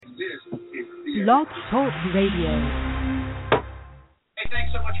Blog Talk Radio.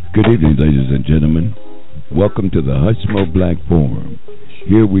 Good evening, ladies and gentlemen. Welcome to the Hushmo Black Forum.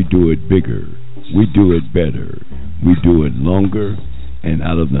 Here we do it bigger, we do it better, we do it longer, and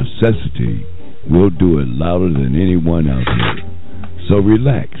out of necessity, we'll do it louder than anyone out there. So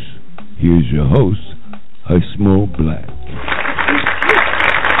relax. Here's your host, Hushmo Black.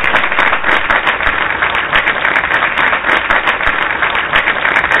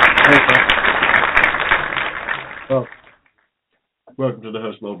 Welcome to the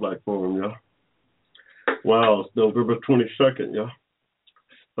Hushmo Black Forum, y'all. Wow, it's November 22nd, y'all.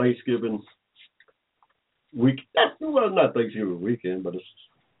 Thanksgiving week. Well, not Thanksgiving weekend, but it's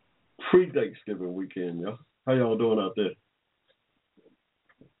pre-Thanksgiving weekend, y'all. How y'all doing out there?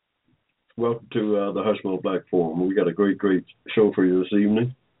 Welcome to the Hushmo Black Forum. We got a great show for you this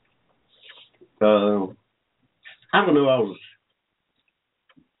evening. I don't know, I was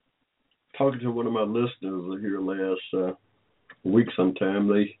talking to one of my listeners here last week sometime.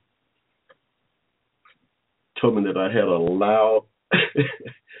 They told me that I had a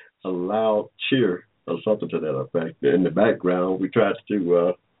loud cheer or something to that effect in the background. We tried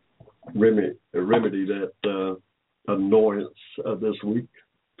to remedy that annoyance this week.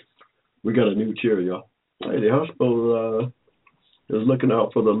 We got a new cheer, y'all. Hey, the hospital is looking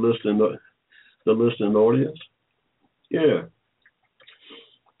out for the listening audience. Yeah.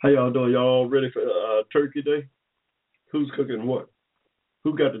 How y'all doing? Y'all ready for Turkey Day? Who's cooking what?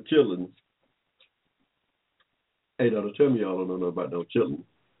 Who got the chillin'? Hey, don't tell me y'all don't know about no chillin'.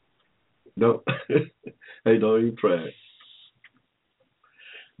 No. Hey, don't even try it.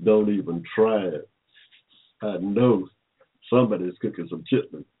 Don't even try it. I know somebody's cooking some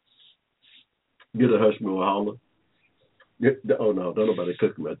chitlin. Get a Hushmo holler. Oh, no, don't nobody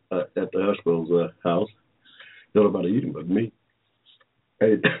cook them at the Hushmo's house. Don't nobody eat them but me.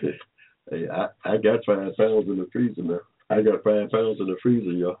 Hey, hey, I got 5 pounds in the freezer now. I got 5 pounds in the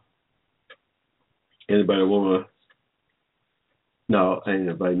freezer, y'all. Anybody want to? No, I ain't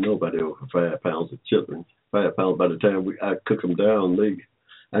inviting nobody over 5 pounds of chitlins. 5 pounds by the time I cook them down,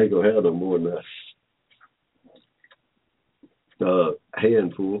 I ain't going to have no more than a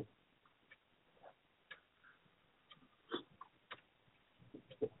handful.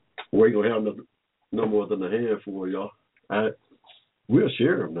 We ain't going to have no more than a handful, y'all. We'll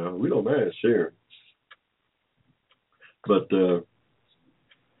share them now. We don't mind sharing. But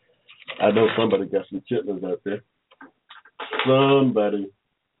I know somebody got some chitlins out there.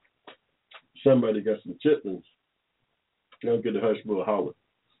 Somebody got some chitlins. I'll get the Hushmo a holler.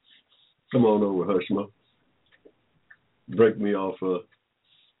 Come on over, Hushmo. Break me off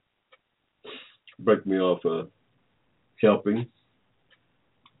helping.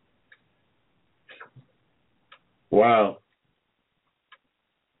 Wow.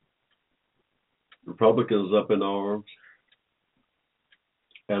 Republicans up in arms,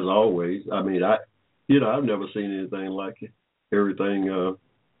 as always. I mean, I've never seen anything like it. Everything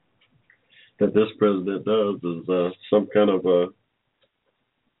that this president does is some kind of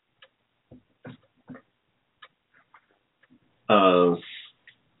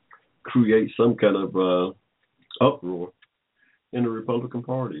create some kind of uproar in the Republican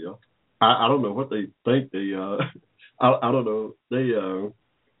Party. Y'all. I don't know what they think. I don't know. They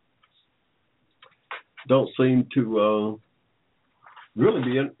don't seem to really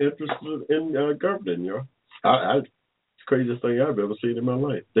be interested in governing, y'all. It's the craziest thing I've ever seen in my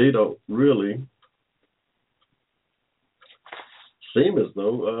life. They don't really seem as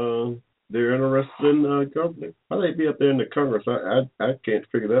though they're interested in governing. How they be up there in the Congress? I can't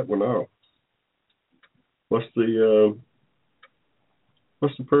figure that one out. What's the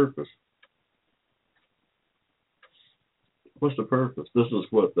purpose? What's the purpose? This is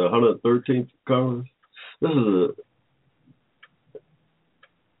what, the 113th Congress? This is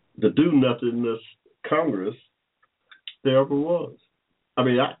the do-nothingness Congress there ever was. I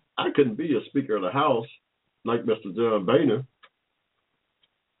mean, I couldn't be a Speaker of the House like Mr. John Boehner.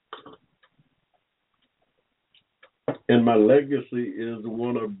 And my legacy is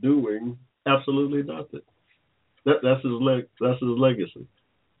one of doing absolutely nothing. That's his legacy.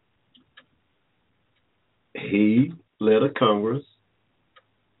 He led a Congress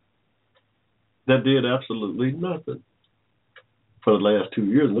that did absolutely nothing for the last 2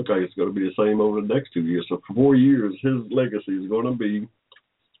 years. Look like it's going to be the same over the next 2 years. So for 4 years, his legacy is going to be,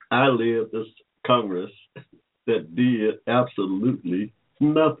 I led this Congress that did absolutely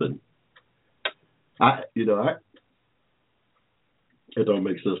nothing. It don't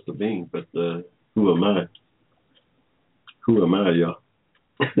make sense to me, but who am I? Who am I, y'all?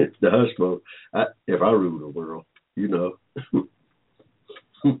 The Hushmo. If I rule the world,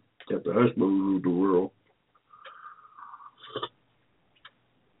 If the Hushmo ruled the world,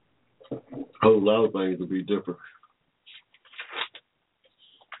 a whole lot of things would be different.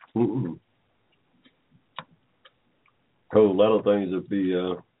 Mm-mm. A whole lot of things would be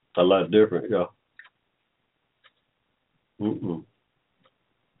a lot different, yeah. Mm-mm.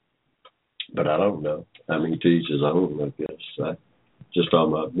 But I don't know. I mean, to each his own, I guess. I just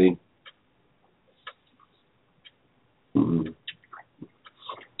talking about me. Mm-mm.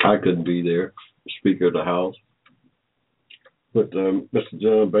 I couldn't be there, Speaker of the House. But Mr.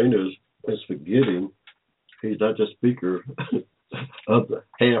 John Boehner is forgetting he's not just Speaker of the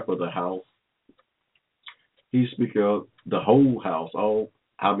half of the House. He's Speaker of the whole House, all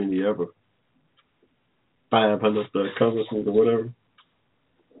how many ever, 500 congressmen or whatever.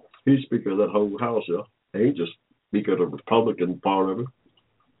 He's Speaker of that whole House, yeah. He ain't just Speaker of the Republican part of it.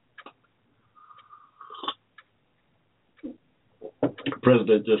 The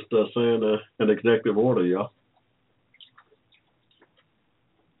President just signed an executive order, y'all.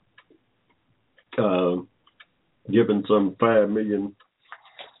 Giving some 5 million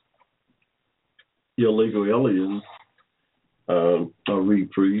illegal aliens a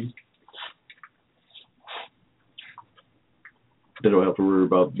reprieve. They don't have to worry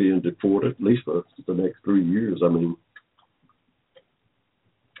about being deported, at least for the next 3 years. I mean,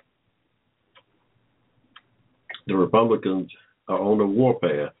 the Republicans are on the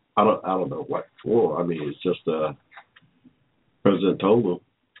warpath. I don't know what for. I mean, it's just President told them,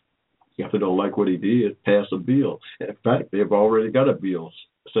 if they don't like what he did, pass a bill. In fact, they've already got a bill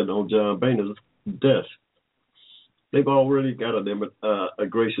sitting on John Boehner's desk. They've already got an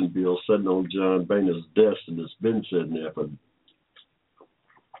immigration bill sitting on John Boehner's desk, and it's been sitting there for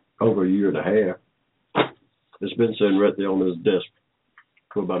over a year and a half. It's been sitting right there on his desk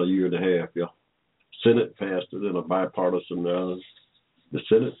for about a year and a half, yeah. Senate passed it in a bipartisan. The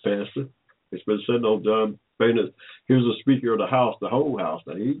Senate passed it. It's been sitting on John Boehner. Here's the Speaker of the House, the whole House.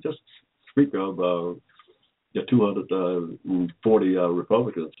 Now, he's just Speaker of the 240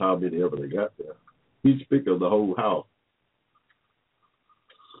 Republicans, how many ever they got there. He's Speaker of the whole House.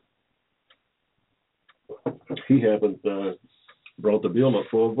 He hasn't brought the bill up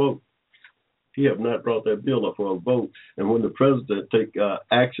for a vote. He have not brought that bill up for a vote. And when the president take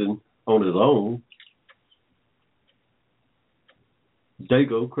action on his own, they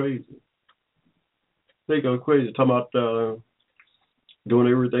go crazy. They go crazy, talking about doing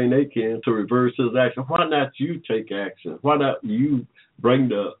everything they can to reverse his action. Why not you take action? Why not you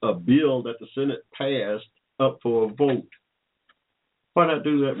bring a bill that the Senate passed up for a vote? Why not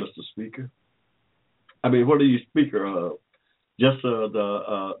do that, Mr. Speaker? I mean, what are you Speaker of? Just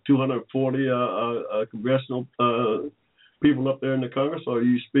the 240 congressional people up there in the Congress, or are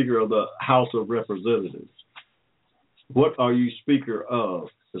you Speaker of the House of Representatives? What are you Speaker of?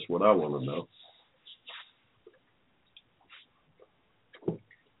 That's what I want to know.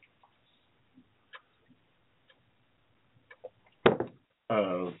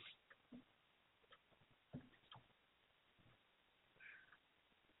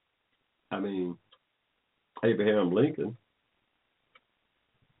 I mean, Abraham Lincoln,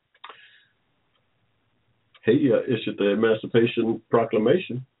 he issued the Emancipation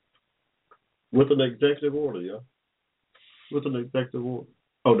Proclamation with an executive order, yeah. With an executive order.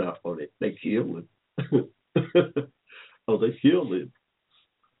 Oh, no, they killed him. Oh, they killed him.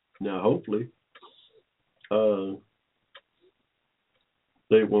 Now, hopefully,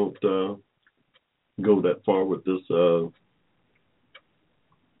 they won't go that far with this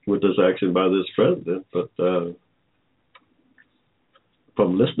action by this president. But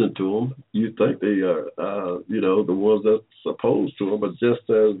from listening to them, you think they are, the ones that's opposed to him are just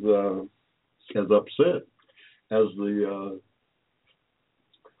as upset as the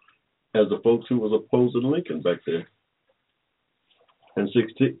folks who was opposing Lincoln back there in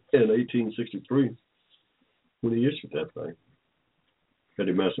 1863 when he issued that thing, that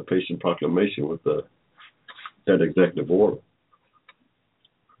Emancipation Proclamation with that executive order.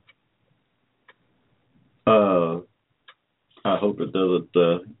 I hope it doesn't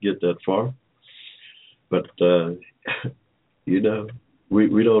get that far, but we don't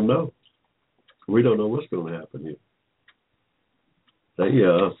know. We don't know what's going to happen here.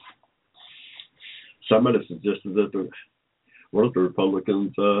 Somebody suggested that one of the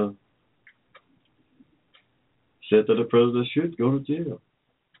Republicans said that the president should go to jail.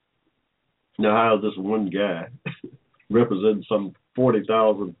 Now, how is this one guy representing some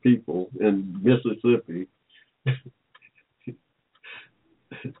 40,000 people in Mississippi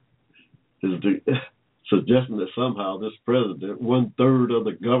is suggesting that somehow this president, 1/3 of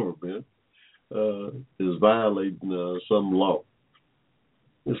the government, is violating some law?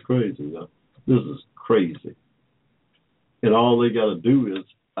 It's crazy, y'all. This is crazy. And all they got to do is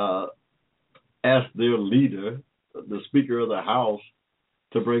ask their leader, the Speaker of the House,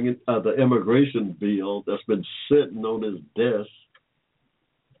 to bring in the immigration bill that's been sitting on his desk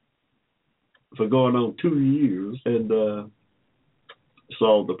for going on 2 years and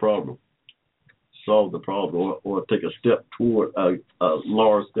solve the problem. Solve the problem, or take a step toward a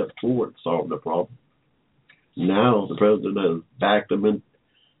large step toward solving the problem. Now the president has backed them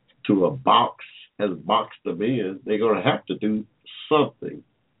into a box, has boxed them in. They're going to have to do something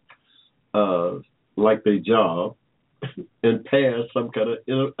like their job and pass some kind of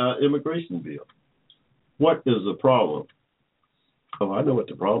immigration bill. What is the problem? Oh, I know what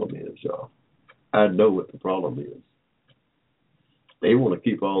the problem is, y'all. I know what the problem is. They want to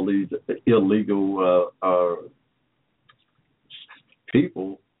keep all these illegal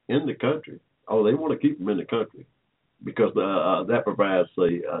people in the country. Oh, they want to keep them in the country because that provides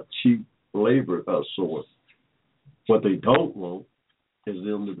a cheap labor source. What they don't want is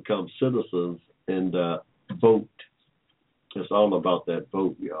them to become citizens and vote. It's all about that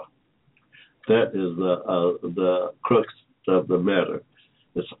vote, y'all. That is the crux of the matter.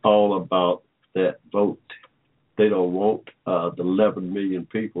 It's all about that vote. They don't want the 11 million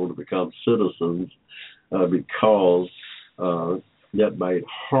people to become citizens because that might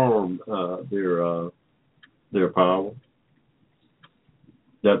harm their power.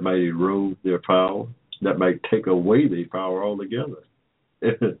 That might erode their power. That might take away their power altogether.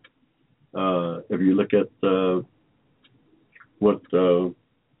 If you look at what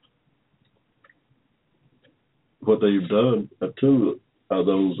they've done to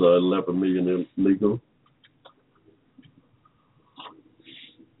those 11 million illegal.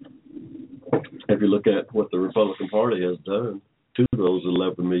 If you look at what the Republican Party has done to those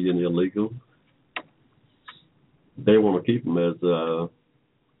 11 million illegals, they want to keep them as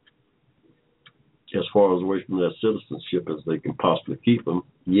far as away from their citizenship as they can possibly keep them.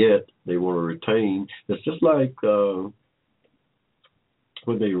 Yet they want to retain. It's just like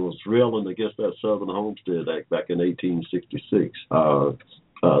when they was railing against that Southern Homestead Act back in 1866.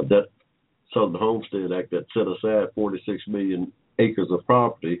 That Southern Homestead Act that set aside 46 million acres of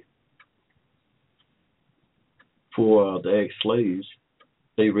property for the ex-slaves,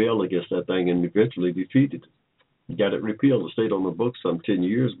 they railed against that thing and eventually defeated it. Got it repealed. It stayed on the books some 10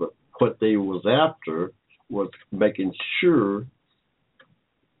 years, but what they was after was making sure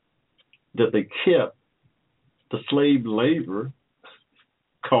that they kept the slave labor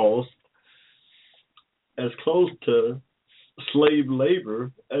cost as close to slave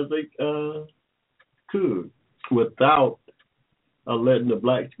labor as they could without letting the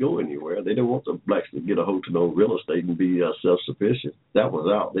blacks go anywhere. They didn't want the blacks to get a hold to no real estate and be self-sufficient. That was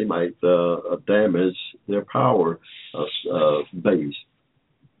out. They might damage their power base.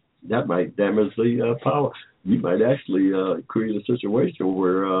 That might damage the power. You might actually create a situation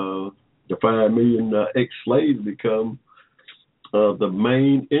where the 5 million ex-slaves become the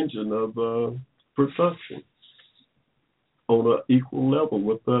main engine of production on an equal level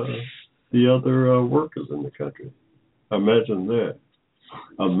with the other workers in the country. Imagine that.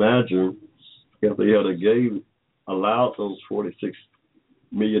 Imagine if they had allowed those 46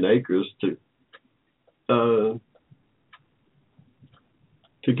 million acres to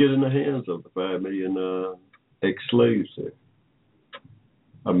get in the hands of the 5 million ex-slaves there.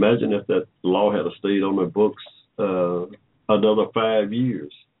 Imagine if that law had stayed on the books another 5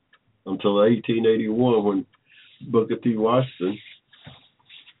 years until 1881 when Booker T. Washington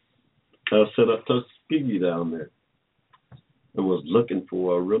set up Tuskegee down there and was looking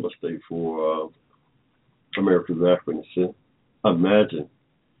for real estate for America's African descent. Imagine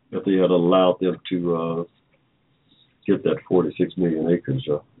if they had allowed them to get that 46 million acres.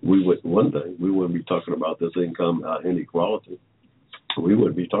 We wouldn't be talking about this income inequality. We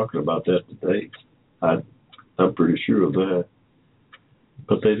wouldn't be talking about that today. I'm pretty sure of that.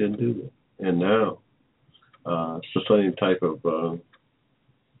 But they didn't do that. And now it's the same type of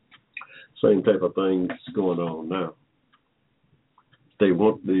things going on now. They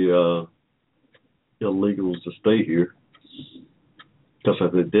want the illegals to stay here, because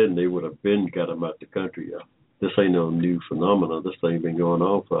if they didn't, they would have got them out the country. This ain't no new phenomenon. This thing been going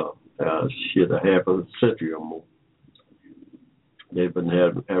on for a half a century or more. They've been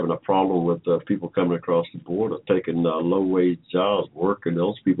having a problem with people coming across the border, taking low-wage jobs, working.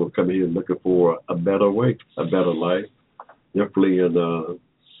 Those people come here looking for a better way, a better life. They're fleeing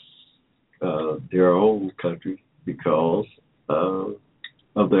their own country because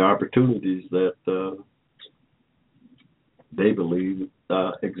of the opportunities that they believe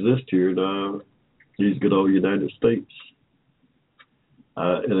exist here in these good old United States.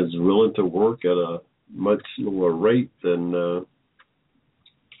 and is willing to work at a much lower rate than the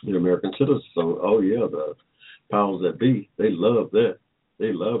American citizens. So, the powers that be, they love that.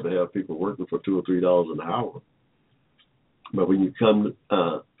 They love to have people working for $2 or $3 an hour. But when you come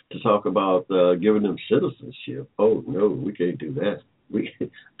to talk about giving them citizenship, oh no, we can't do that.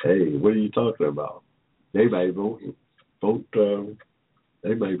 Hey, what are you talking about? They may vote.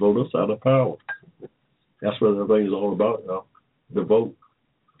 They may vote us out of power. That's what everything's all about, y'all. The vote.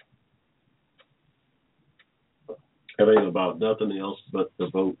 It ain't about nothing else but the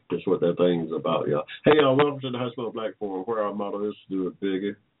vote. Is what that thing is about, y'all. Hey, y'all, welcome to the Hushmo Black Forum, where our motto is to do it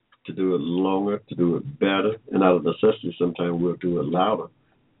bigger, to do it longer, to do it better, and out of necessity, sometimes we'll do it louder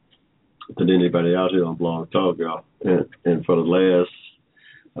than anybody out here on Blog Talk, y'all. And for the last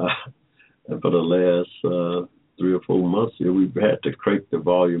 3 or 4 months here, we've had to crank the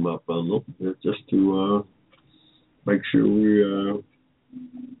volume up a little bit just to make sure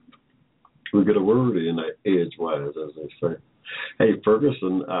we get a word in edgewise, as they say. Hey,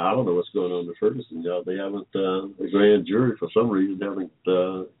 Ferguson, I don't know what's going on in Ferguson, y'all. They haven't, the grand jury, for some reason, haven't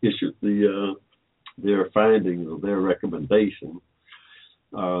issued their findings or their recommendation.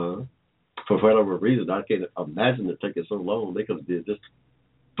 For whatever reason, I can't imagine it taking so long. They could have did this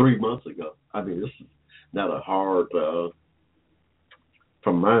 3 months ago. I mean, this is not a hard,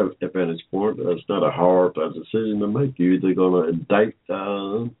 from my vantage point, it's not a hard decision to make. You're either going to indict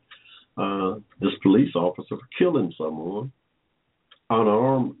this police officer for killing someone,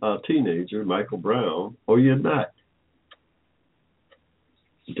 unarmed teenager, Michael Brown, or you're not.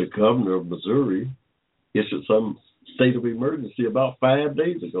 The governor of Missouri issued some state of emergency about 5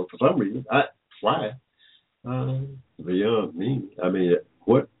 days ago for some reason. Why? Beyond me. I mean,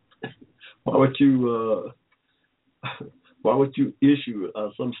 what? Why would you issue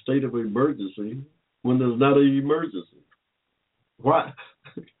some state of emergency when there's not an emergency? Why?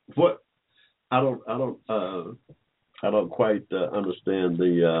 What? I don't quite understand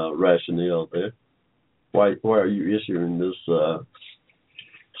the rationale there. Why are you issuing this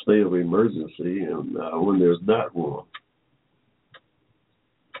state of emergency and when there's not one?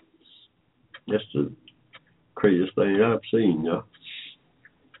 That's the craziest thing I've seen, y'all.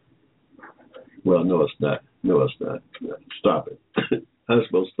 Well, no, it's not. No, it's not. Stop it. I'm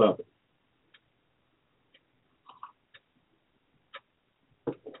supposed to stop it.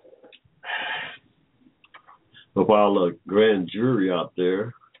 But while a grand jury out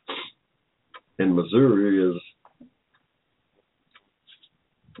there in Missouri is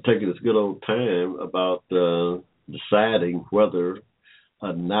taking its good old time about deciding whether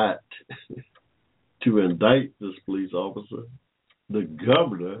or not to indict this police officer, the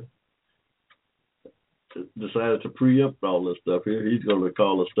governor decided to preempt all this stuff here. He's going to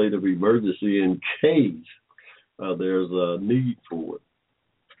call a state of emergency in case there's a need for it.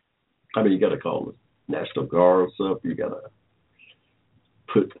 I mean, you got to call the National Guards up. You got to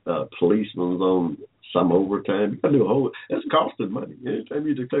put policemen on some overtime. You got to do a whole. It's costing money. Anytime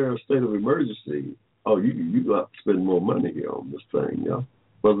you declare a state of emergency, you got to spend more money here on this thing,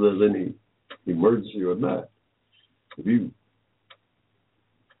 whether there's any emergency or not. If you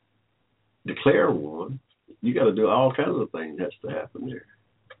declare one, you got to do all kinds of things has to happen there.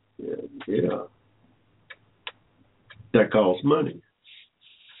 Yeah. That costs money.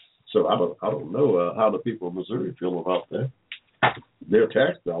 So I don't know how the people of Missouri feel about that. Their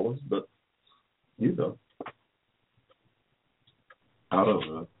tax dollars, but I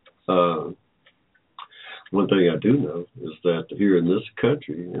don't know. One thing I do know is that here in this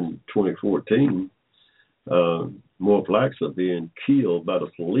country in 2014, more blacks are being killed by the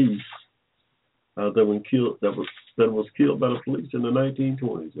police than was killed by the police in the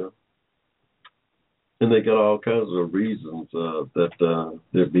 1920s. Yeah? And they got all kinds of reasons that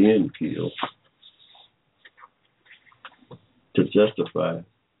they're being killed to justify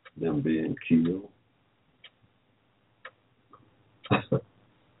them being killed.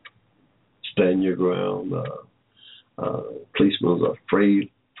 Stand your ground. Policemen are afraid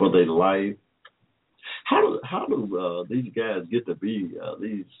for their life. How do these guys get to be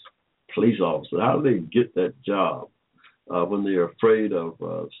these police officers? How do they get that job when they're afraid of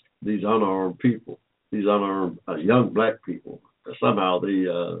these unarmed people, these unarmed young black people? Somehow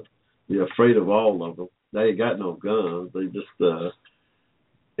they're afraid of all of them. They ain't got no guns. They just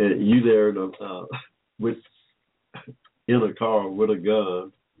you there in a car with a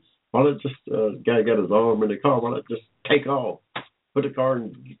gun. Why not just guy got his arm in the car? Why not just take off, put the car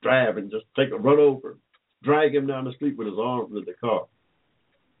in drive, and just run over, drag him down the street with his arm in the car?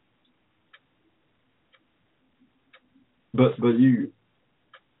 But you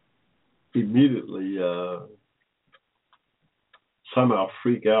immediately somehow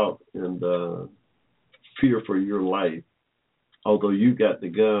freak out and fear for your life, although you got the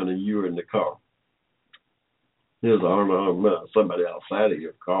gun and you're in the car. There's somebody outside of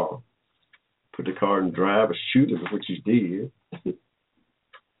your car. Put the car in drive or shoot him, which you did.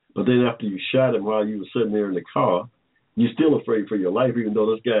 But then after you shot him while you were sitting there in the car, you're still afraid for your life, even though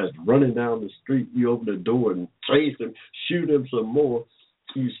this guy's running down the street. You open the door and chase him, shoot him some more.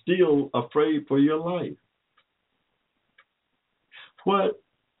 You're still afraid for your life.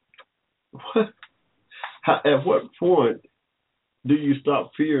 At what point do you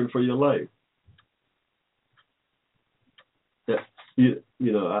stop fearing for your life?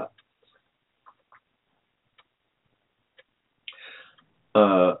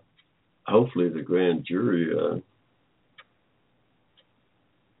 Hopefully the grand jury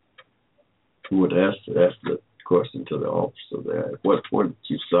would ask the question to the officer there. At what point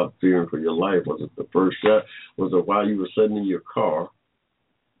did you stop fearing for your life? Was it the first shot? Was it while you were sitting in your car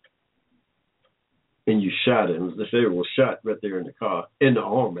and you shot him? The sheriff was shot right there in the car, in the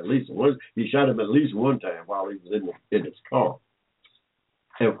arm at least once. He shot him at least one time while he was in his car.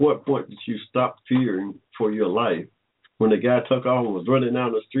 At what point did you stop fearing for your life? When the guy took off and was running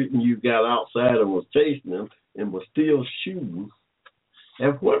down the street and you got outside and was chasing him and was still shooting,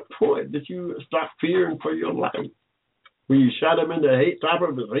 at what point did you stop fearing for your life? When you shot him in the top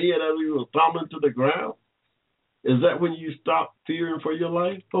of his head as he was tumbling to the ground? Is that when you stop fearing for your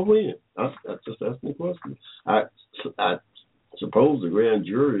life, or when? That's just asking the question. I suppose the grand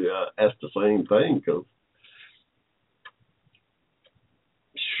jury asked the same thing, because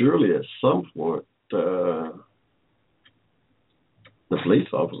surely at some point the police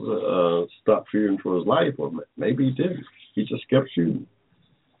officer stopped fearing for his life, or maybe he didn't. He just kept shooting.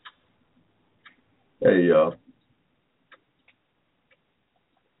 Hey,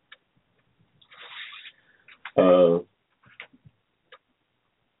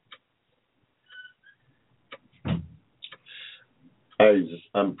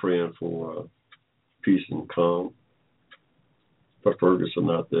 I'm praying for peace and calm for Ferguson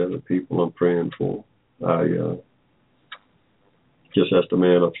out there, the people I'm praying for. I just asked the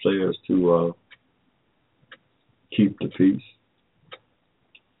man upstairs to keep the peace.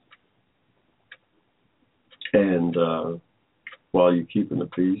 And while you're keeping the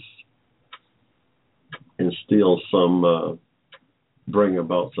peace, instill some, bring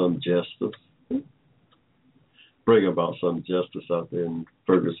about some justice. Bring about some justice out there in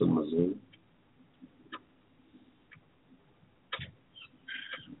Ferguson, Missouri.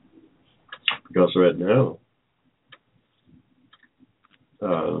 Because right now,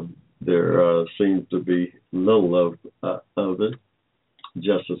 there seems to be little of it.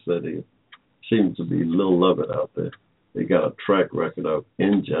 Justice, that is. Seems to be little of it out there. They got a track record of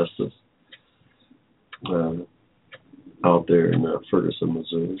injustice out there in Ferguson,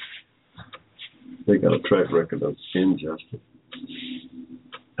 Missouri. They got a track record of injustice.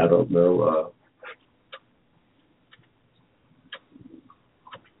 I don't know.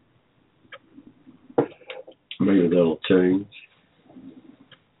 Maybe that'll change.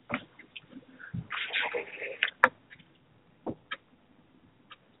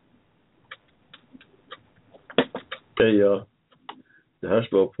 Hey, the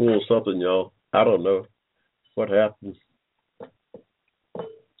Hushmo pulled something, y'all. I don't know what happened.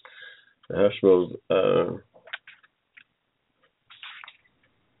 The Hushmo's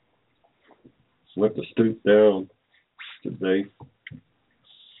went to stoop down today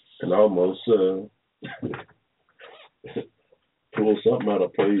and almost pulled something out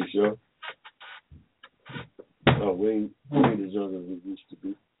of place, y'all. We ain't as young as we used to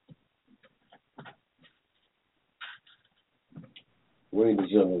be. We ain't as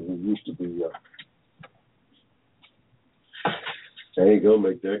young as we used to be, y'all. I ain't gonna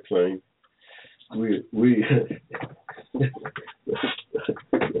make that claim. We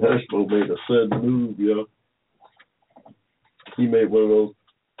Hushmo made a sudden move, yo. He made one of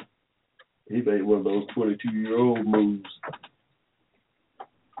those 22-year-old moves,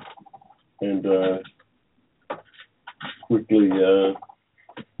 and quickly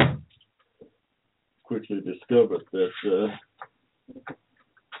discovered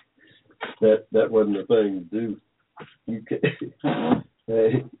that wasn't the thing to do. You can't.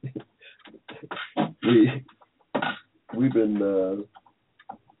 Hey, we've been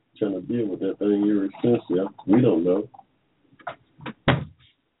trying to deal with that thing ever since. Yeah, we don't know.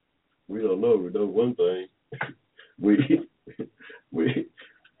 We don't know. We know one thing. We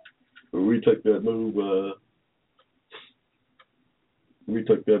took that move. We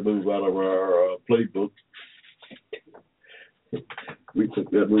took that move out of our playbook. We took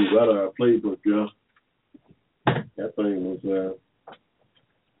that move out of our playbook, y'all. That thing was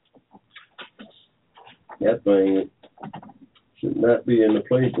That thing should not be in the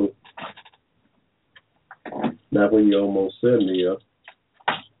playbook. Not when you're almost 70,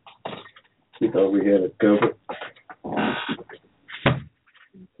 We thought we had it covered.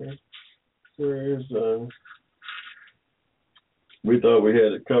 Okay. We thought we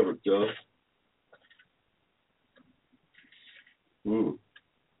had it covered, y'all.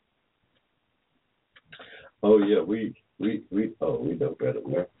 Oh yeah, we know better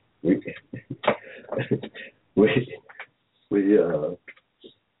now. We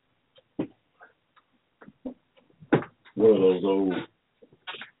one of those old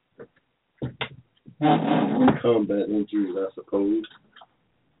combat injuries, I suppose.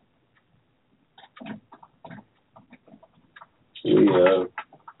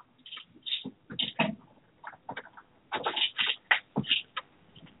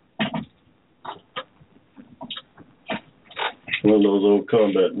 One of those old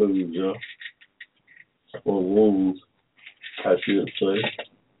combat moves, or wounds, I should say.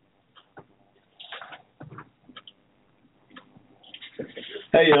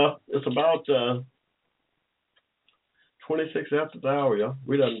 Hey, y'all, it's about 26 after the hour, y'all.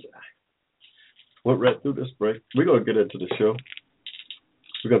 We done went right through this break. We're going to get into the show.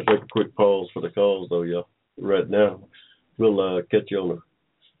 We're going to take a quick pause for the calls, though, y'all. Right now, we'll catch you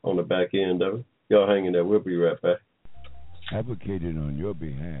on the back end of it. Y'all hang in there. We'll be right back. Advocated on your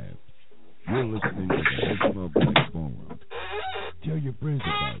behalf. You're listening to the Hushmo Black Forum. Tell your friends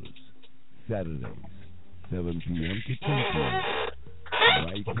about us. Saturdays, 7 p.m. to 10 p.m.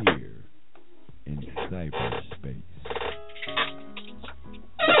 Right here in cyberspace.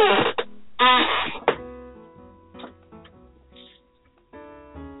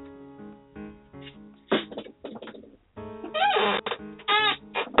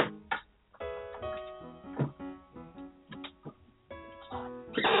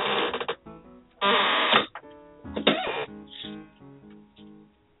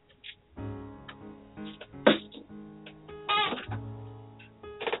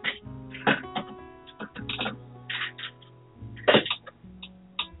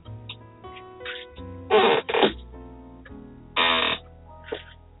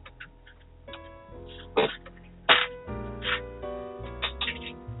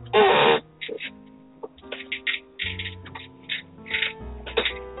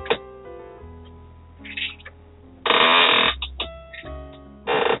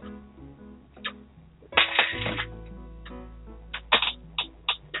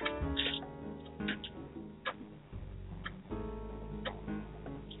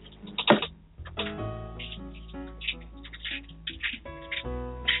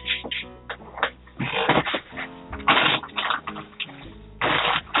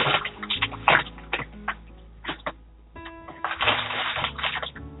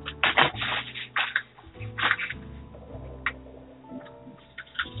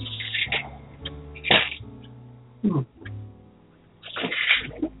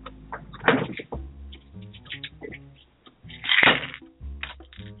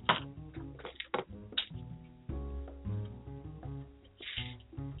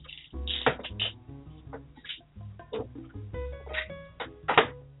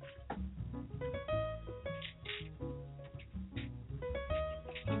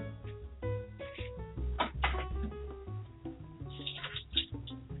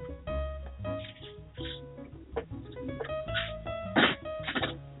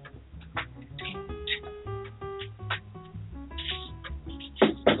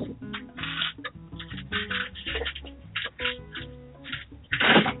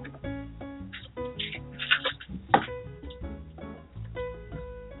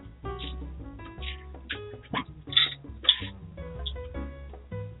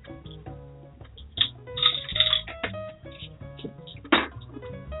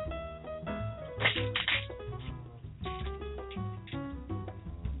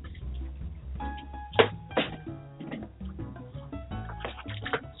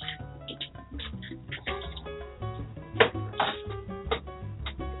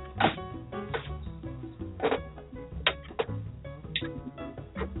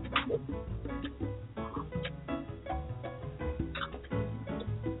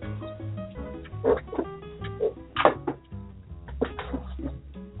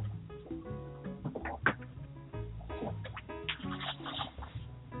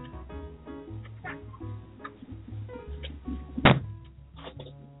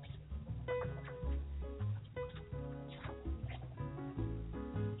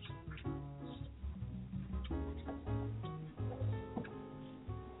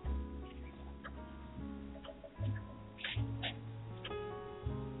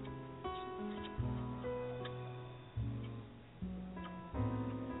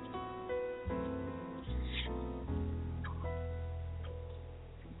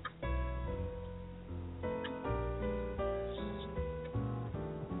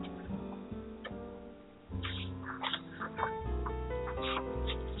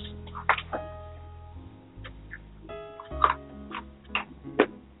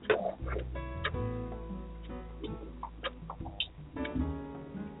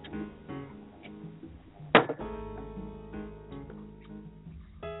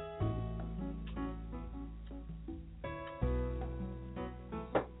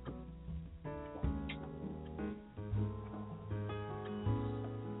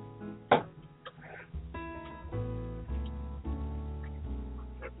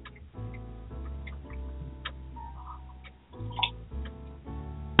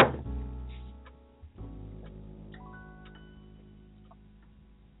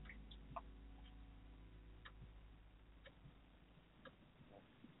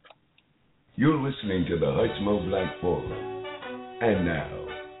 You're listening to the Hushmo Black Forum. And now,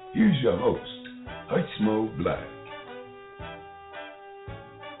 here's your host, Hushmo Black.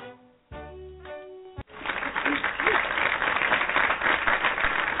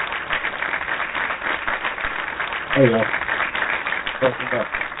 Hey, y'all.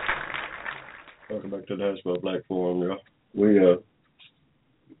 Welcome back to the Hushmo Black Forum, y'all.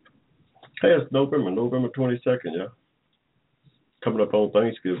 Hey, it's November 22nd, y'all. Coming up on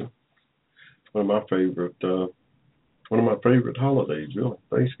Thanksgiving. One of my favorite holidays, really.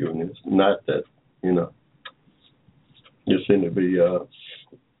 Thanksgiving is not that, you seem to be,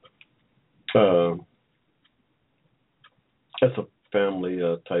 it's a family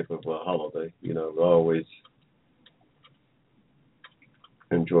type of holiday. I always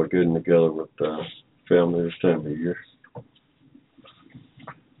enjoy getting together with family this time of year.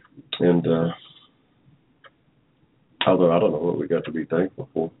 And although I don't know what we got to be thankful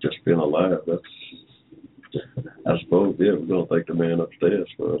for, just being alive. I suppose, we're going to thank the man upstairs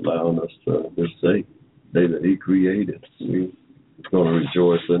for allowing us this day that he created. We're going to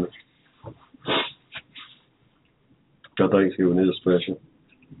rejoice in it. Thanksgiving is special,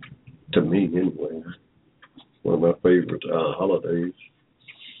 to me anyway. One of my favorite holidays.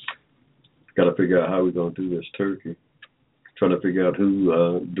 Got to figure out how we're going to do this turkey. Trying to figure out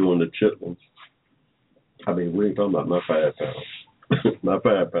who doing the chitlins. I mean, we ain't talking about my 5 pounds. My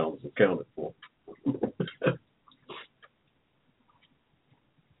 5 pounds is accounted for.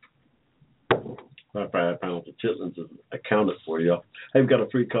 My 5 pounds of chitlins is accounted for, y'all. Hey, we've got a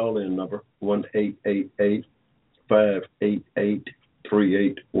free call-in number, 1-888-588-3814.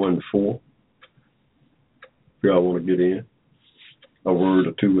 If y'all want to get in, a word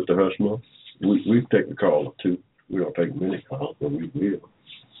or two with the Hushmo. We take a call or two. We don't take many calls, but we will.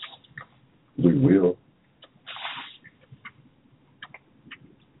 We will.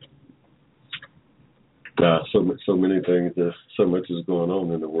 So many things, so much is going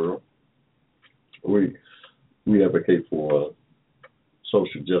on in the world. We advocate for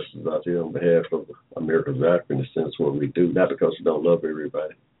social justice out here on behalf of America's Africans, in a sense, what we do, not because we don't love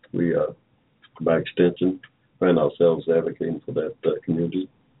everybody. We, by extension, find ourselves advocating for that community.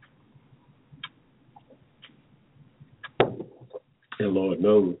 And Lord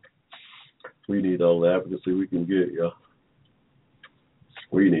knows, we need all the advocacy we can get, y'all.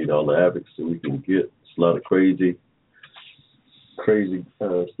 We need all the advocacy we can get. It's a lot of crazy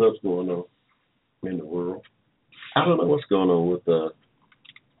stuff going on in the world. I don't know what's going on with the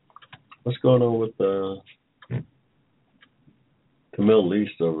Middle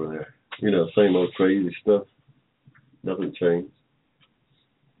East over there. Same old crazy stuff. Nothing changed.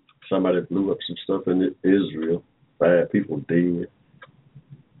 Somebody blew up some stuff in Israel. 5 people dead.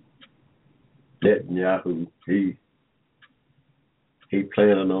 Netanyahu, he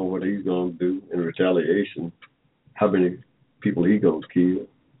planning on what he's going to do in retaliation. How many people he going to kill?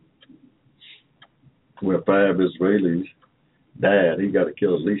 Where 5 Israelis died, he got to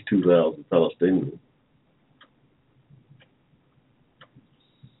kill at least 2,000 Palestinians.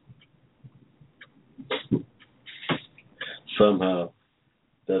 Somehow,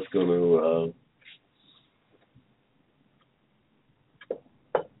 that's going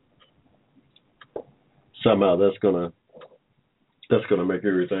to make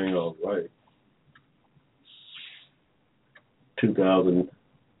everything all right. 2,000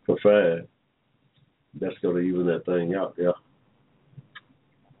 for 5. That's going to even that thing out, yeah.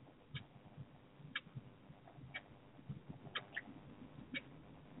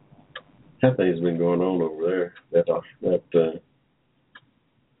 That thing's been going on over there.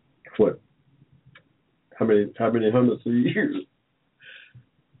 How many hundreds of years?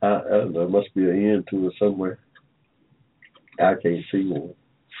 I don't know. There must be an end to it somewhere. I can't see one.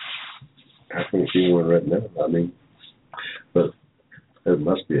 I can't see one right now. I mean, but there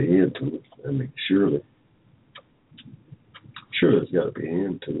must be an end to it. I mean, surely there's got to be an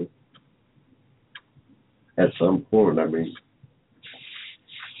end to it. At some point, I mean,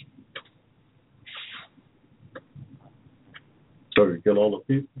 so you kill all the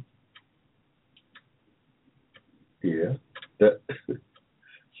people? Yeah. That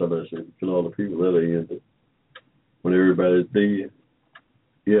somebody said kill all the people, that'll end it. When everybody's dead.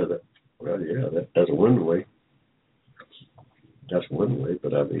 Yeah, that's one way. That's one way,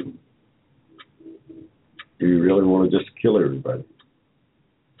 but I mean, do you really want to just kill everybody?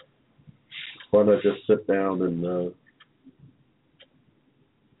 Why not just sit down and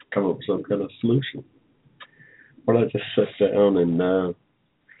come up with some kind of solution? Why not just sit down and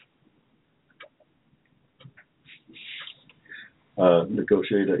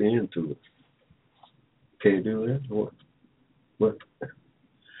negotiate an end to it? Can't do that? What?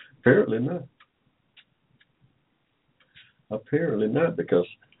 Apparently not. Apparently not, because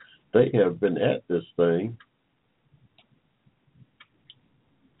they have been at this thing.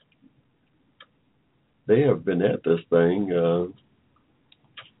 They have been at this thing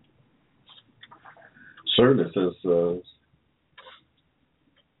certainly since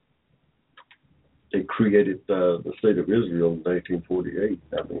they created the state of Israel in 1948.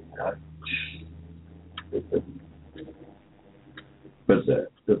 I mean, but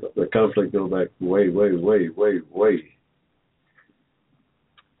the conflict goes back way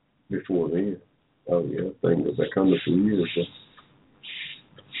before then. Oh yeah, things that come a few years.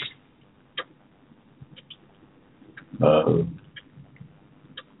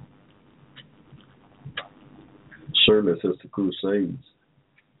 Certainly since the Crusades.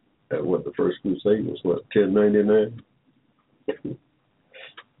 What the first crusade was, 1099?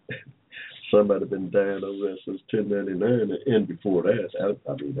 Somebody been dying over there since 1099, and before that,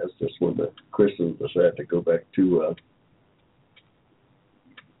 I mean, that's just when the Christians decided to go back to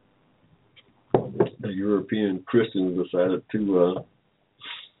the European Christians decided to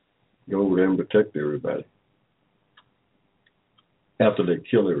go over there and protect everybody after they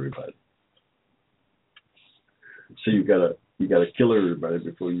kill everybody. So you gotta kill everybody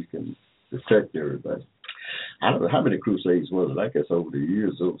before you can protect everybody. I don't know how many crusades was it. I guess over the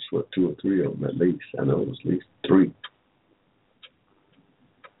years it was 2 or 3 of them at least. I know it was at least 3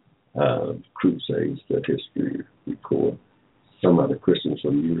 crusades that history records. Some of the Christians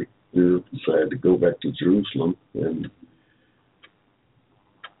from Europe decided to go back to Jerusalem and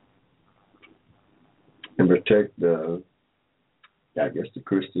protect I guess the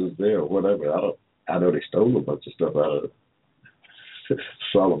Christians there or whatever. I know they stole a bunch of stuff out of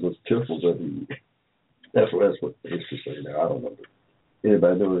Solomon's temple, but that's what the history say now. I don't know.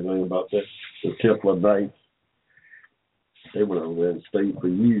 Anybody know anything about that? The Temple of Knights, they went over there and stayed for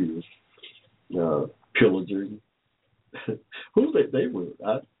years, pillaging. Who they were?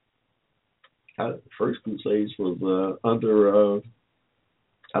 The first Crusades was under,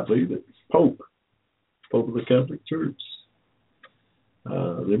 I believe it was Pope of the Catholic Church.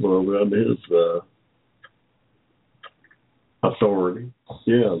 They were over under his authority.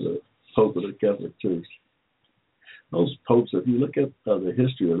 Yeah, the Pope of the Catholic Church. Those popes, if you look at the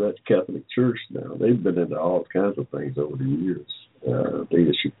history of that Catholic Church now, they've been into all kinds of things over the years. They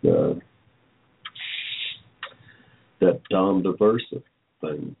issued that Dom Diversa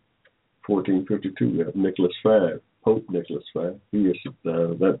thing, 1452, Nicholas V, Pope Nicholas V. He issued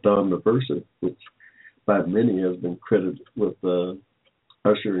that Dom Diversa, which by many has been credited with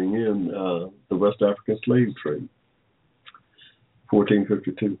ushering in the West African slave trade.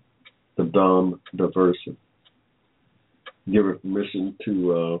 1452, the Dom Diversa. Given permission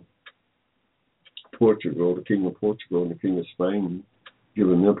to Portugal, the King of Portugal and the King of Spain,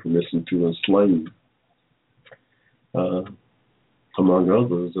 giving them permission to enslave, among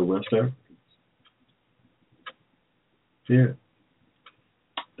others, the West Africans. Yeah.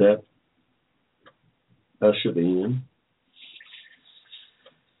 That ushered in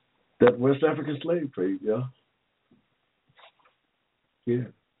that West African slave trade, yeah.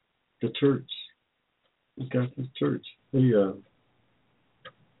 Yeah. The church. The Catholic Church. They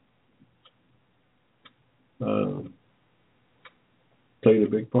played a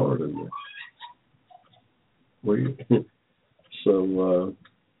big part in that. So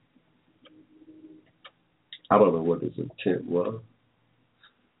I don't know what his intent was.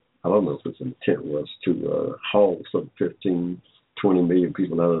 I don't know if his intent was to haul some 15, 20 million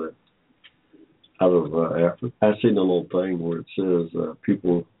people out of Africa. I seen a little thing where it says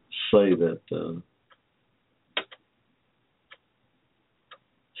people say that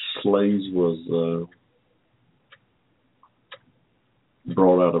slaves was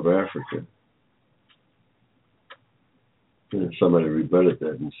brought out of Africa. And somebody rebutted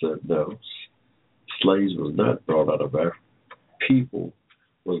that and said, no, slaves was not brought out of Africa. People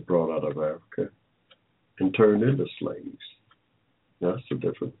was brought out of Africa and turned into slaves. That's a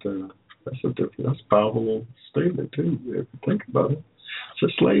powerful statement too, if you think about it. So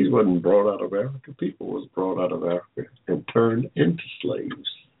slaves wasn't brought out of Africa. People was brought out of Africa and turned into slaves.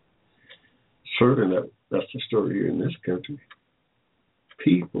 Certainly that's the story here in this country.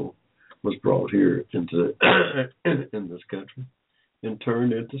 People was brought here into in this country and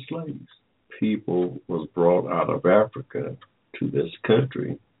turned into slaves. People was brought out of Africa to this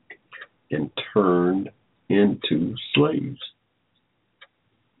country and turned into slaves.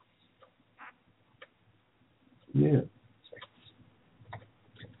 Yeah.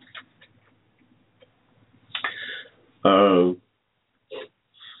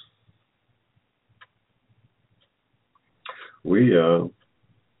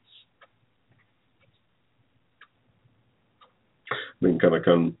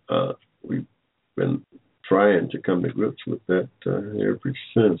 come. We've been trying to come to grips with that ever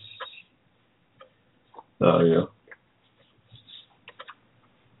since. Yeah.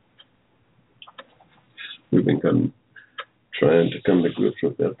 We've been trying to come to grips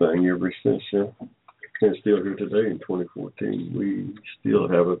with that thing ever since. And still here today in 2014. We still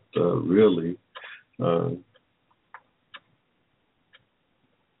haven't really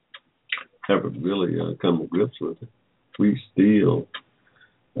come to grips with it. We still,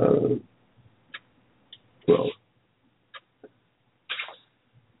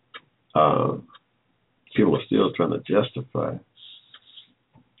 people are still trying to justify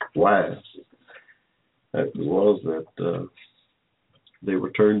why it was that they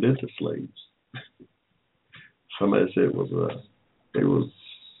were turned into slaves. Somebody said it was they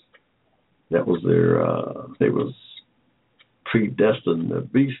was predestined to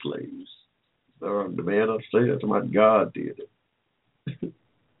be slaves. Or the man upstairs, somebody God did it.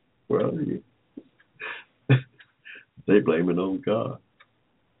 Well, they blame it on God.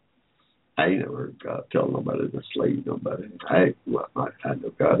 I ain't never heard God tell nobody to slave nobody. I know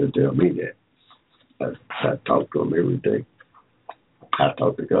God didn't tell me that. I talk to him every day. I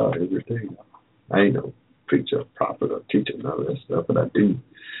talk to God every day. I ain't no preacher, prophet, or teacher, none of that stuff, but I do.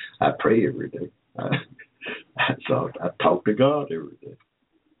 I pray every day. I talk to God every day.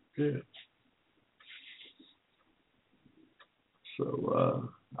 Yeah. So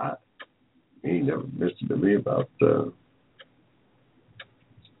he ain't never mentioned to me about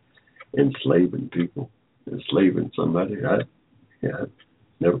enslaving people, enslaving somebody. It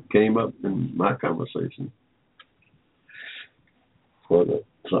never came up in my conversation. Whether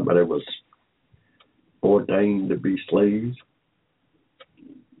somebody was ordained to be slaves,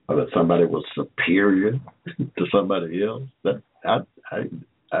 or that somebody was superior to somebody else. That I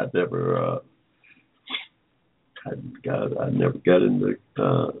never got into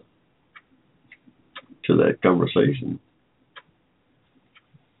to that conversation.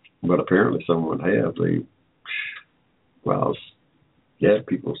 But apparently someone have.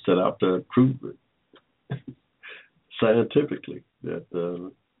 People set out to prove it scientifically that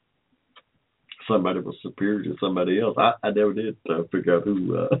somebody was superior to somebody else. I never did figure out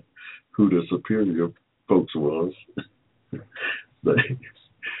who the superior folks was. But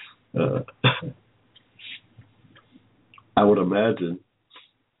I would imagine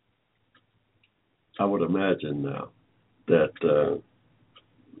now that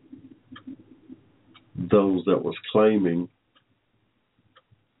those that was claiming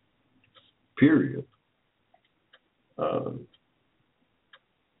period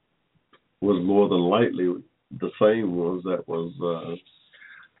was more than likely the same ones that was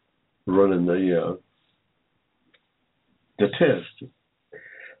running the test.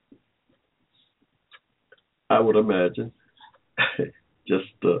 I would imagine,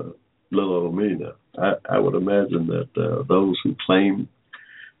 just little old me now, I would imagine that those who claim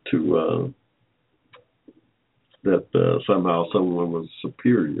to that somehow someone was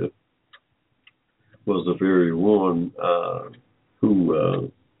superior was the very one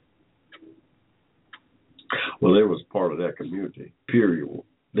who they was part of that community. Period.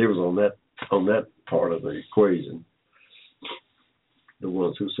 They was on that part of the equation. The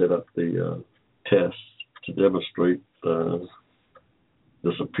ones who set up the tests to demonstrate the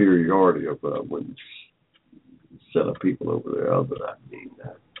superiority of one set of people over there.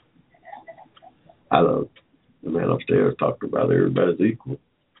 I don't. The man upstairs talked about everybody's equal.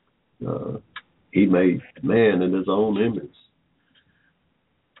 He made man in his own image.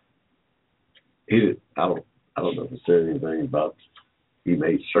 I don't know if he said anything about he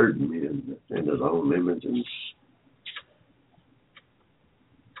made certain men in his own image, and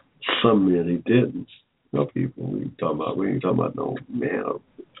some men he didn't. No people we ain't talking about no man.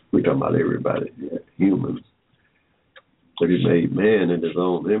 We talking about everybody, humans. If he made man in his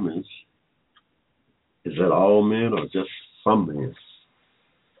own image, is that all men or just some men?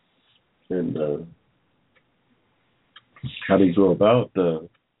 And how do you go about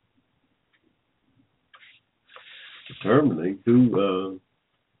determining who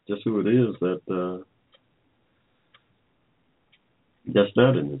it is that's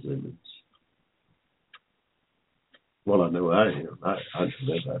not in his image? Well, I know I am. I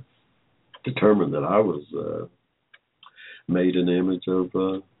determined that I was made in the image of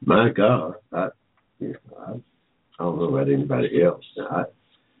my God. I don't know about anybody else. I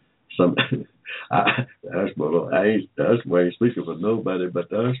ain't speaking for nobody but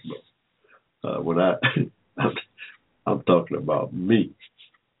the Hushmo. When I'm talking about me.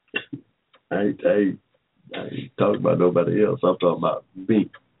 I ain't talking about nobody else. I'm talking about me.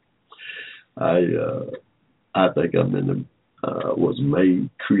 I think I'm in was made,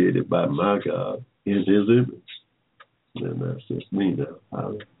 created by my God in His image. And that's just me now.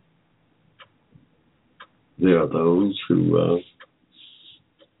 There are those who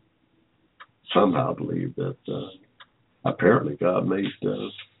somehow believe that apparently God made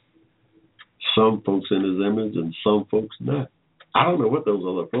some folks in His image and some folks not. I don't know what those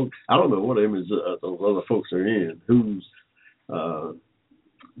other folks. I don't know what image those other folks are in. Who's,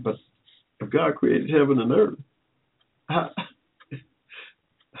 but if God created heaven and earth,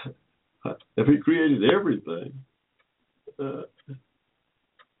 if He created everything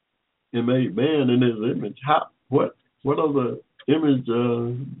and made man in His image, what other image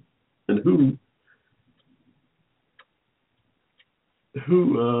and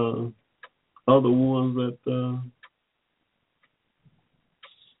who are the ones that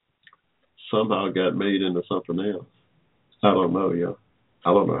somehow got made into something else? I don't know, y'all.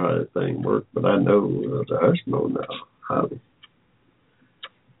 I don't know how that thing works, but I know the Hushmo now.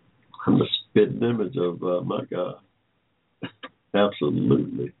 I'm the spitting image of my God.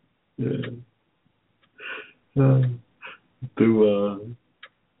 Absolutely. Yeah. Through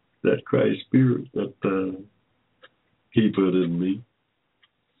that Christ Spirit that He put in me.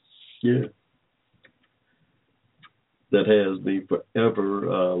 Yeah. That has me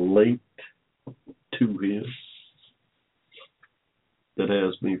forever linked to Him. That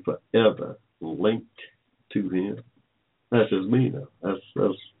has me forever linked to Him. That's just me now. That's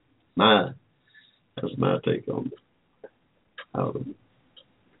my take on it.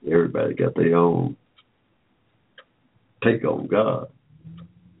 Everybody got their own take on God.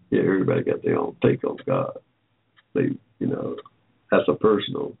 Yeah, everybody got their own take on God. They, that's a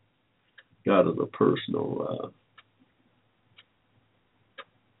personal. God is a personal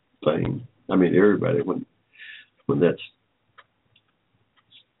thing. I mean, everybody when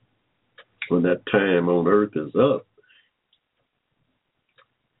that time on earth is up,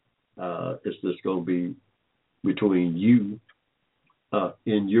 it's just going to be between you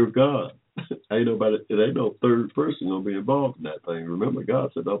and your God. Ain't no third person going to be involved in that thing. Remember,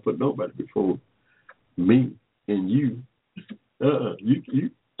 God said, "Don't put nobody before me and you."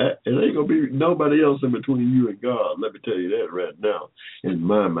 It ain't going to be nobody else in between you and God. Let me tell you that right now. In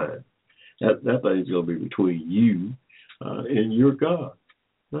my mind, that thing's going to be between you and your God.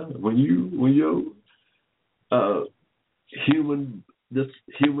 When your human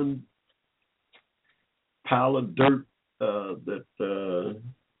pile of dirt that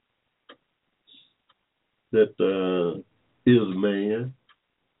is man,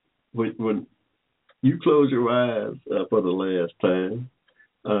 when you close your eyes for the last time,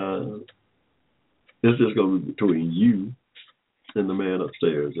 it's just going to be between you and the man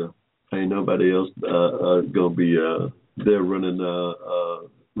upstairs. Ain't nobody else going to be there running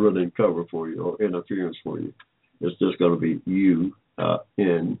cover for you or interference for you. It's just going to be you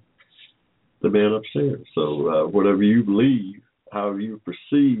and the man upstairs. So whatever you believe, however you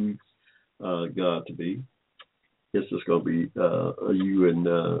perceive God to be, it's just going to be you and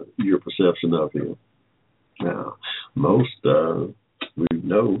your perception of Him. Now, we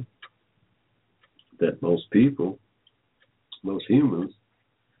know that most people, most humans,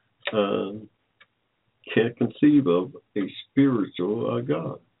 can't conceive of a spiritual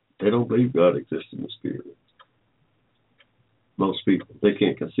God. They don't believe God exists in the spirit. Most people, they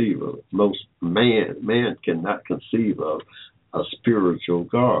can't conceive of it. Man cannot conceive of a spiritual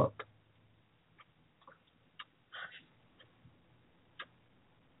God.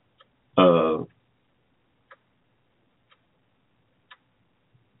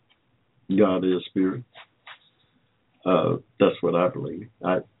 God is spirit. That's what I believe.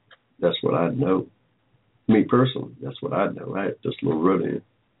 That's what I know. Me personally, that's what I know. I had this little run-in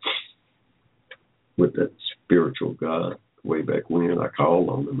with that spiritual God way back when. I called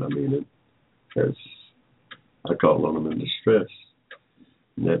on Him. I mean, I called on Him in distress.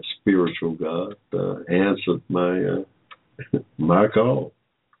 And that spiritual God answered my my call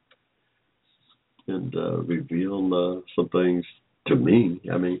and revealed some things to me.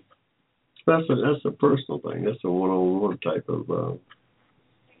 I mean, that's a personal thing. That's a one-on-one type of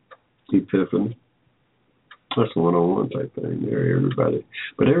epiphany. That's a one-on-one type thing there. Everybody,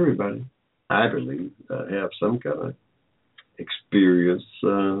 I believe, have some kind of experience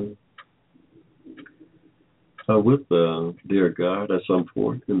with their God at some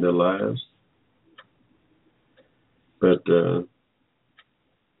point in their lives. But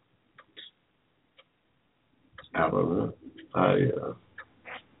I don't know.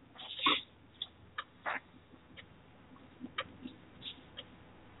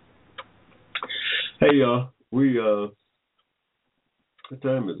 Hey, y'all. What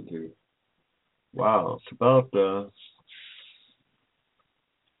time is it here? Wow, it's about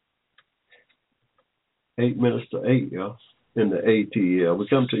 8 minutes to 8, y'all. In the ATL. We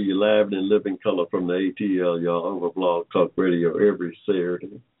come to you live and in living color from the ATL, y'all, over Blog Talk Radio every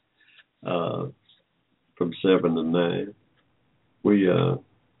Saturday from 7 to 9. We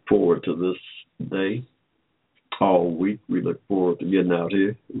forward to this day all week. We look forward to getting out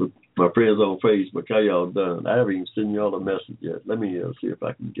here. Look, my friends on Facebook, how y'all done? I haven't even sent y'all a message yet. Let me see if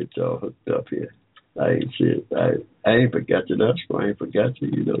I can get y'all hooked up here. I ain't shit. I ain't forgot you. That's why I ain't forgot you.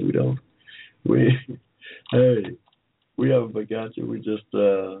 You know, we don't. Hey, we haven't forgot you. We just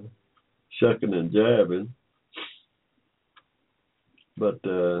shucking and jabbing. But,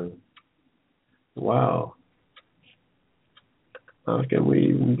 wow. How can we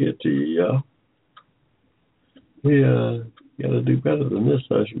even get to you, y'all? We got to do better than this,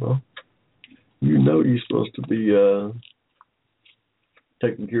 Hushmo. You know you're supposed to be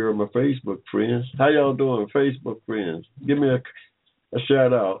taking care of my Facebook friends. How y'all doing, Facebook friends? Give me a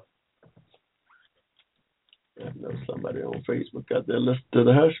shout out. I know somebody on Facebook out there listening to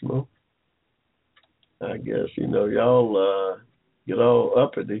the Hushmo. I guess, you know, y'all get all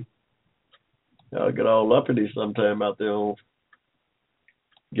uppity. Y'all get all uppity sometime out there on,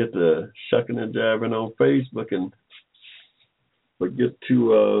 get the shucking and jiving on Facebook and forget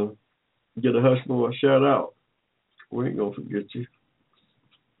to get a Hushmo a shout out. We ain't gonna forget you.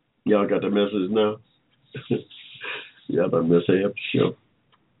 Y'all got the message now? Y'all done miss half the show.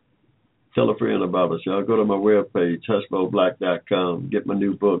 Tell a friend about us, y'all. Go to my webpage, HushmoBlack.com. Get my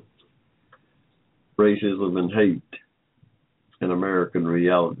new book, Racism and Hate, an American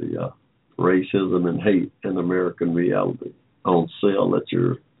Reality, y'all. Racism and Hate, an American Reality. On sale at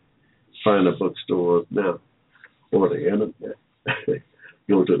your fine bookstore now or the internet.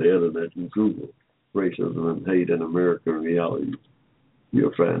 Go to the internet and Google Racism and Hate, an American Reality.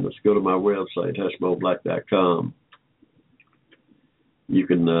 You'll find us. Go to my website, HushmoBlack.com. You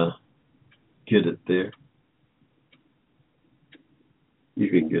can get it there. You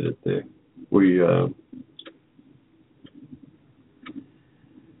can get it there.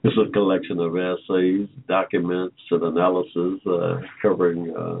 It's a collection of essays, documents, and analysis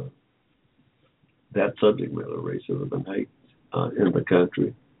covering that subject matter, racism and hate in the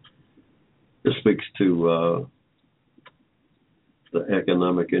country. It speaks to the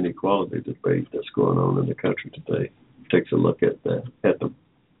economic inequality debate that's going on in the country today. Takes a look at that, at the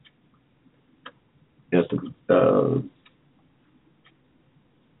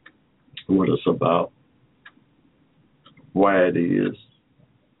what it's about, why it is.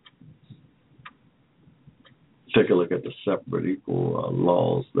 Take a look at the separate equal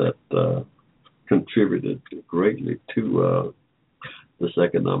laws that contributed greatly to this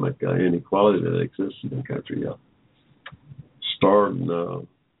economic inequality that exists in the country. Starting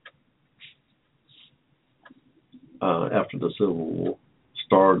after the Civil War,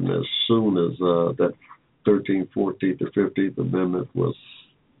 starting as soon as that 13th, 14th, or 15th Amendment was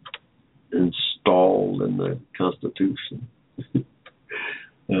installed in the Constitution.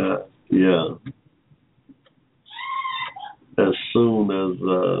 Yeah. As soon as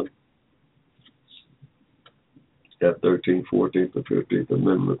that 13th, 14th, or 15th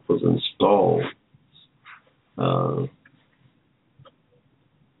Amendment was installed,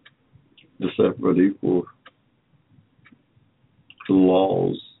 the separate equal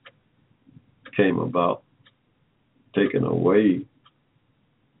laws came about, taking away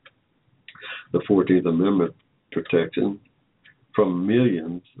the 14th Amendment protection from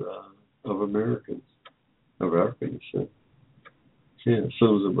millions of Americans, of Africans. Yeah, as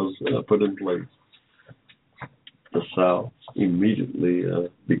soon as it was put in place, the South immediately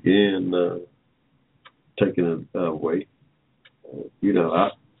began taking it away. You know,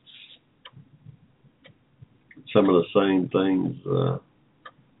 some of the same things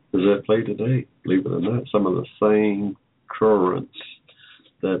is at play today, believe it or not. Some of the same currents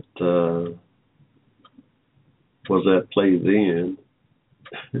that was at play then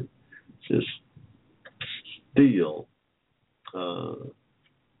is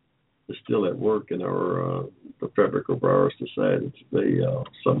still at work in our the fabric of our society today.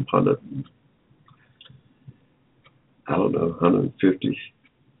 Some 150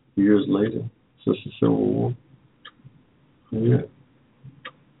 years later since the Civil War. Yeah.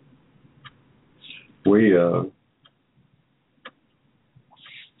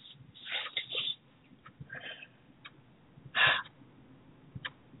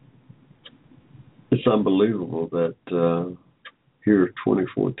 It's unbelievable that here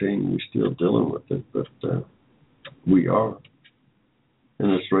 2014 we're still dealing with it, but we are.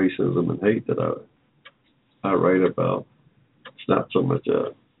 And it's racism and hate that I write about. It's not so much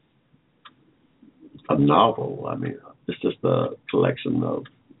a novel. I mean, it's just a collection of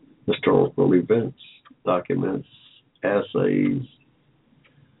historical events documents, essays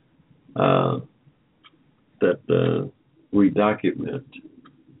that we document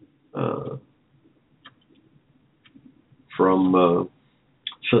from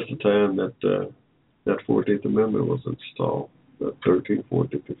since the time that that 14th Amendment was installed. The 13th,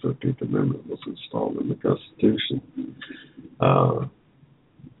 14th, and 15th Amendment was installed in the Constitution.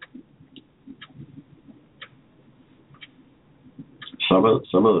 Some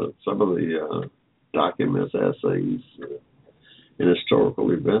of the documents, essays, and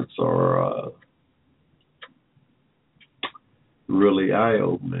historical events are really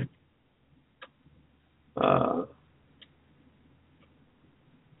eye-opening.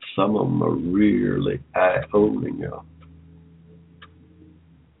 Some of them are really eye-opening.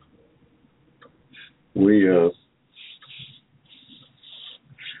 We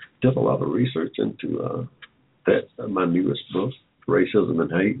did a lot of research into my newest book, Racism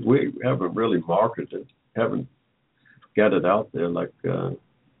and Hate. We haven't really marketed, haven't got it out there like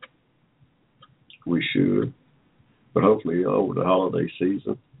we should. But hopefully over the holiday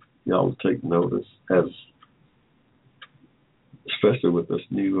season, y'all will take notice, especially with this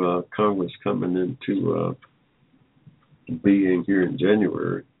new Congress coming into being here in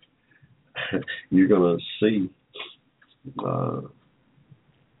January. You're going to see,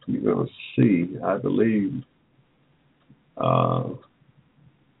 I believe, a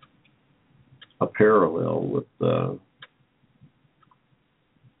parallel with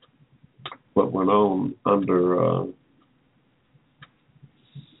what went on under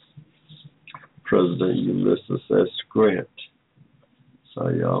President Ulysses S. Grant. So,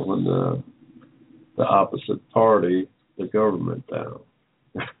 when the opposite party, the government down,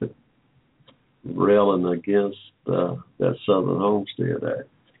 railing against that Southern Homestead Act.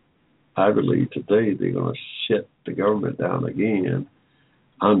 I believe today they're going to shut the government down again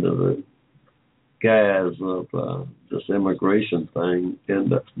under the guise of this immigration thing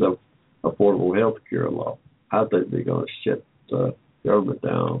and the Affordable Health Care law. I think they're going to shut the government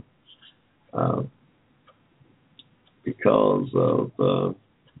down because of,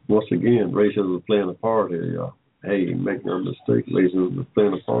 once again, racism is playing a part here, y'all. Hey, make no mistake, racism is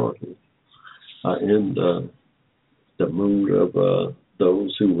playing a part here. In the mood of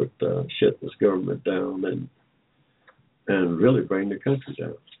those who would shut this government down and really bring the country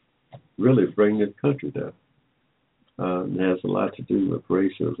down. Really bring the country down. It has a lot to do with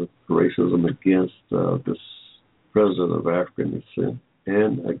racism against this president of African descent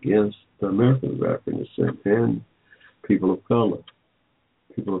and against the Americans of African descent and people of color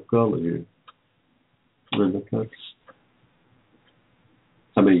here in the country.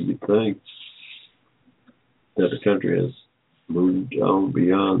 I mean, you think that the country has moved on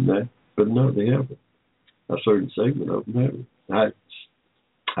beyond that, but no, they haven't. A certain segment of them haven't.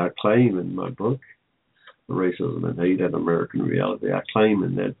 I claim in my book, Racism and Hate and American Reality, I claim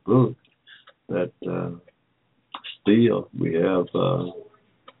in that book that still we have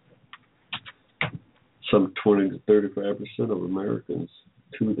some 20 to 35% of Americans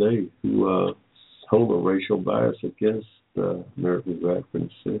today who hold a racial bias against Americans of African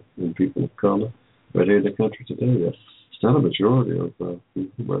descent and people of color. Right here in the country today, it's not a majority of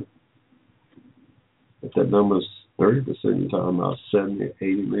people, but if that number is 30%, you're talking about 70,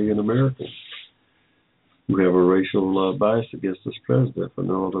 80 million Americans who have a racial bias against this president for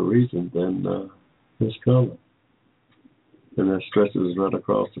no other reason than his color. And that stretches right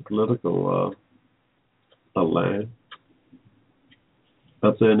across the political line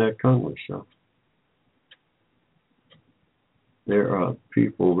up there in that Congress shop. There are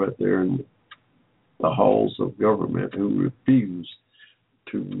people right there in the halls of government who refuse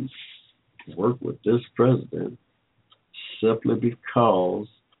to work with this president simply because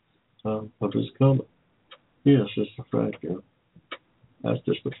of his color. Yes, it's a fact. Yeah. That's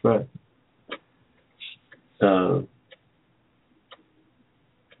just a fact. The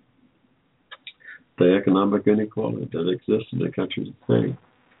economic inequality that exists in the country today,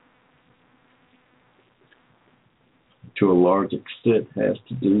 to a large extent, has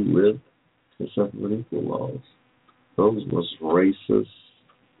to do with the separate and equal laws. Those was racist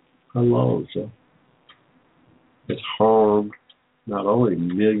laws. It's harmed not only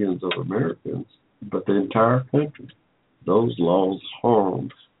millions of Americans, but the entire country. Those laws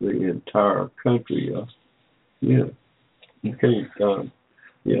harmed the entire country. Yeah, you can't.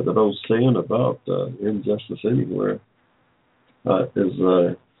 That old saying about injustice anywhere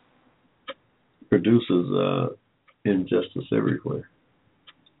produces injustice everywhere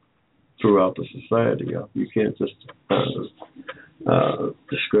throughout the society. You can't just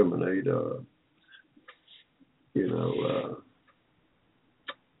discriminate.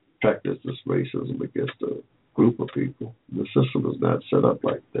 practice this racism against a group of people. The system is not set up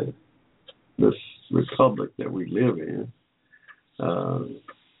like that. This republic that we live in,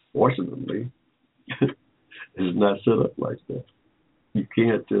 fortunately, is not set up like that. You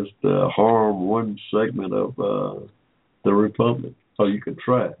can't just harm one segment of the republic. Oh, you could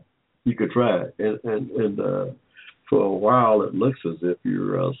try. You could try, and for a while it looks as if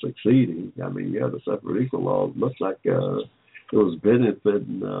you're succeeding. I mean, you have the separate equal laws. It looks like it was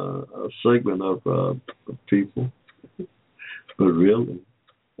benefiting a segment of people, but really,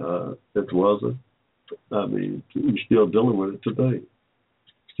 it wasn't. I mean, you're still dealing with it today.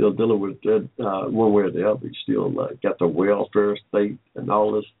 Still dealing with it one way or the other. You still got the welfare state and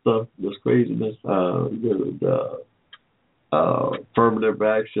all this stuff, this craziness, affirmative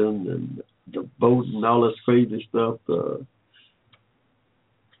action and the voting and all this crazy stuff.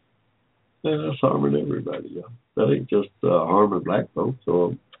 That's harming everybody. Yeah. That ain't just harming black folks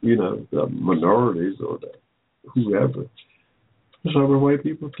or the minorities or whoever. It's harming white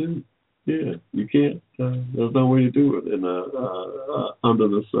people too. Yeah, you can't. There's no way to do it under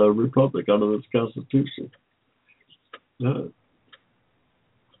this republic, under this constitution. No.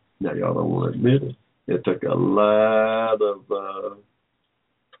 Now y'all don't want to admit it. It took a lot of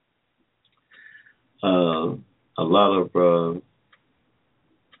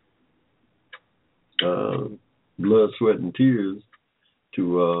blood, sweat, and tears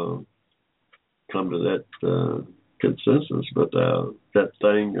to come to that consensus. But that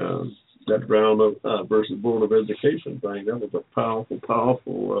thing. That Brown versus Board of Education thing, that was a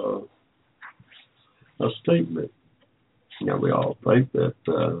powerful statement. We all think that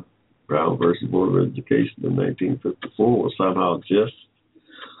Brown versus Board of Education in 1954 was somehow just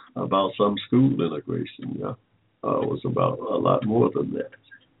about some school integration. It was about a lot more than that.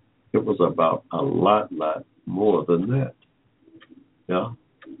 It was about a lot more than that. Yeah.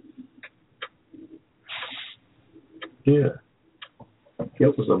 Yeah.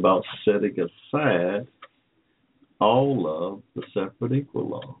 It was about setting aside all of the separate equal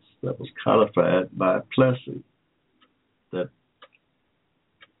laws that was codified by Plessy. That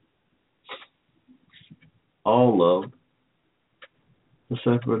all of the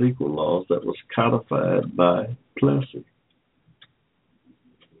separate equal laws that was codified by Plessy.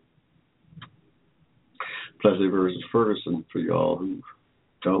 Plessy versus Ferguson, for y'all who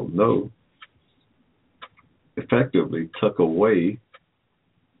don't know, effectively took away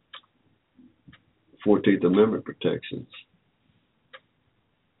 14th Amendment protections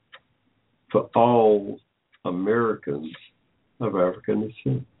for all Americans of African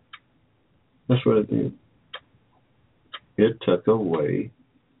descent. That's what it did. It took away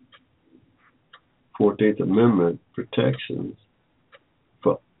 14th Amendment protections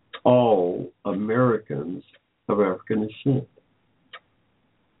for all Americans of African descent.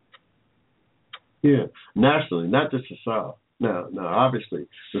 Yeah, nationally, not just the South. Now, obviously,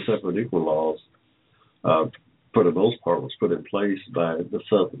 the separate equal laws, for the most part, was put in place by the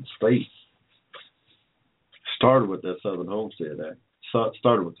Southern states. Started with that Southern Homestead Act.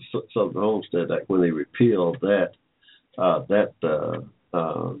 Started with the Southern Homestead Act when they repealed that. That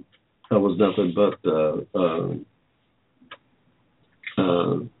was nothing but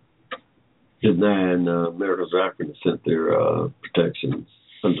denying Americans of African descent their protections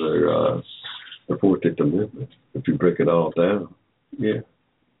under the 14th Amendment. If you break it all down, yeah.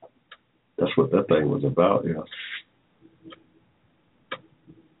 That's what that thing was about, yeah.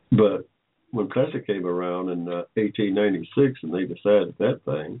 But when Plessy came around in 1896 and they decided that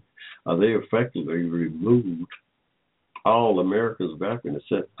thing, they effectively removed all Americans of African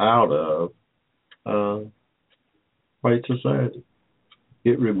descent out of white society.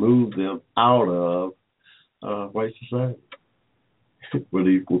 It removed them out of white society with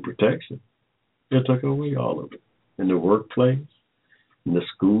equal protection. It took away all of it. In the workplace, in the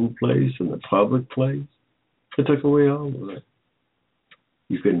school place, in the public place, it took away all of that.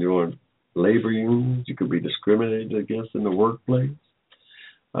 You couldn't join labor unions. You could be discriminated against in the workplace.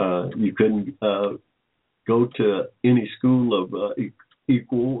 You couldn't go to any school of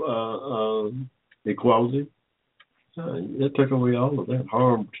equality. It took away all of that.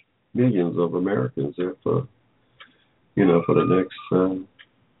 Harmed millions of Americans there for the next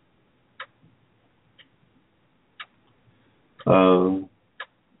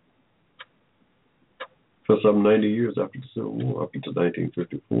for some 90 years after the Civil War, up until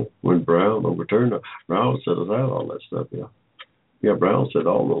 1954, when Brown overturned it. Brown set aside all that stuff, yeah. Yeah, Brown said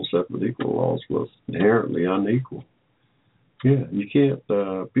all those separate equal laws was inherently unequal. Yeah, you can't,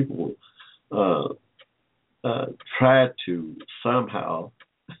 people try to somehow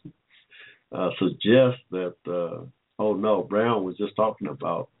suggest that, oh no, Brown was just talking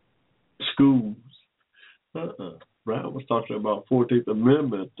about schools. Brown was talking about 14th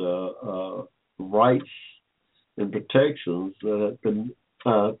Amendment rights and protections that had been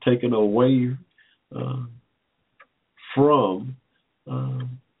taken away from a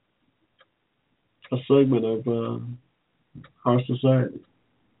segment of our society.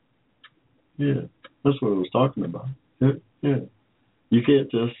 Yeah, that's what it was talking about. Yeah. You can't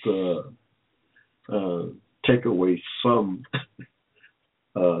just take away some.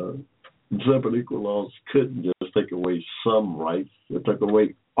 Separate equal laws couldn't just take away some rights. It took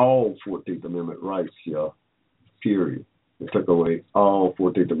away all 14th Amendment rights, y'all. Period. It took away all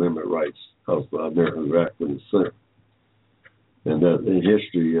 14th Amendment rights of Americans of African descent. And that in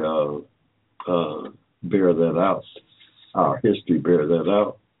history bear that out. Our history bear that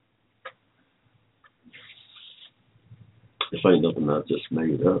out. This ain't nothing I just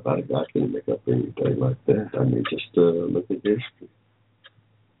made up. I can't make up anything like that. I mean, just look at history.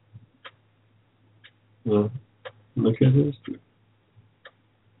 Look at history.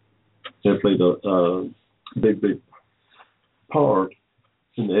 They played a big part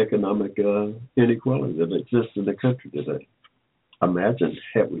in the economic inequality that exists in the country today. Imagine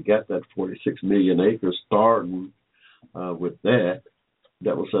had we got that 46 million acres starting with that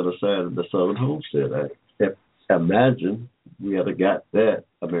was set aside in the Southern Homestead Act. Imagine we had got that,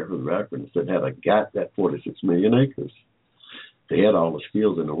 Americans of African descent had got that 46 million acres. They had all the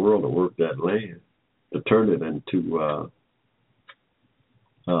skills in the world to work that land, to turn it into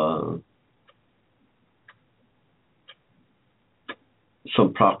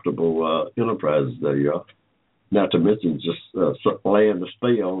some profitable enterprises there, y'all. Not to mention just land to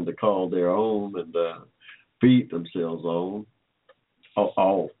stay on, to call their own and feed themselves on.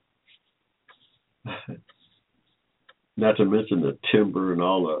 All. Not to mention the timber and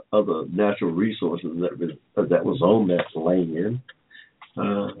all the other natural resources that was on that land.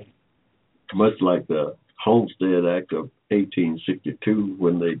 Much like the Homestead Act of 1862,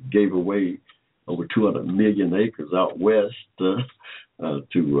 when they gave away over 200 million acres out west to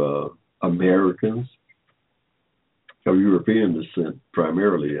Americans of European descent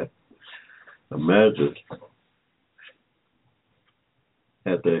primarily. Imagine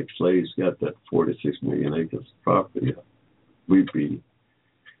had the slaves got that 46 million acres of property, we'd be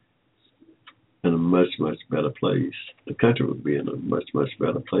in a much better place. The country would be in a much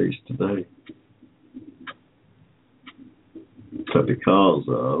better place today. But because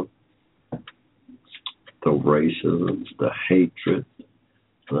of the racism, the hatred,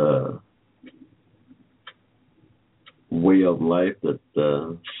 the way of life that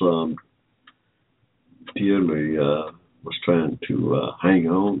some dearly was trying to hang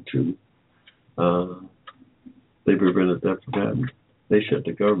on to, they prevented that from happening. They shut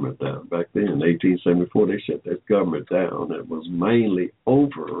the government down. Back then, in 1874, they shut that government down. It was mainly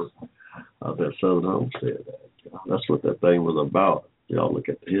over that Southern Homestead Act. That's what that thing was about. Y'all look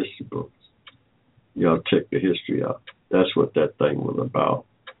at the history books. Y'all check the history out. That's what that thing was about.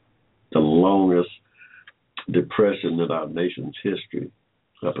 The longest depression in our nation's history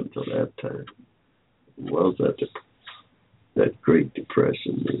up until that time was that Great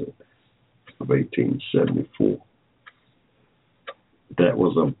Depression of 1874. That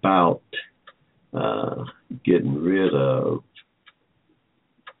was about getting rid of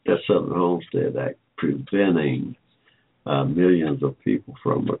that Southern Homestead Act, preventing millions of people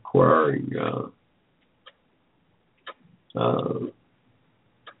from acquiring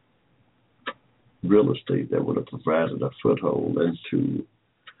real estate that would have provided a foothold into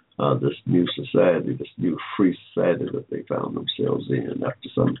this new society, this new free society that they found themselves in after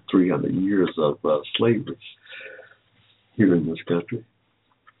some 300 years of slavery here in this country.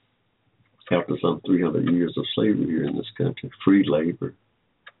 After some 300 years of slavery here in this country, free labor,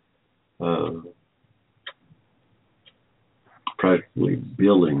 practically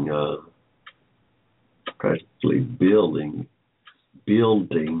building a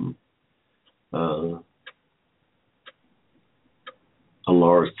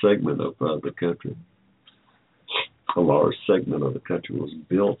large segment of the country. A large segment of the country was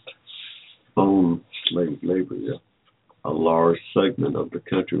built on slave labor. Yeah. A large segment of the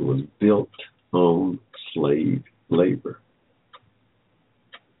country was built on slave labor.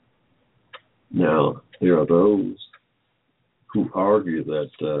 Now, there are those who argue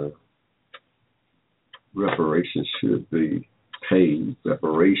that reparations should be paid.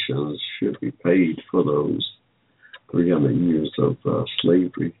 Reparations should be paid for those 300 years of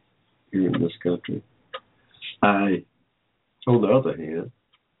slavery here in this country. I, on the other hand,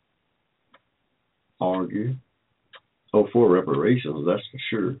 argue, for reparations, that's for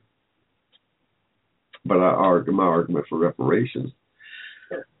sure. But my argument for reparations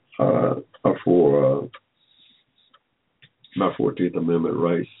are for my 14th Amendment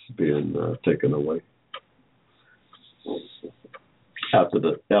rights being taken away. After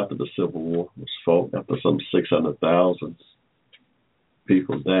the Civil War was fought, after some 600,000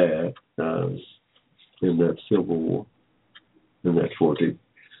 people died in that Civil War, and that 13th,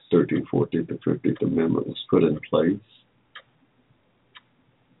 14th, and 15th Amendment was put in place,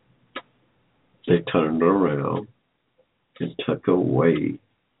 they turned around and took away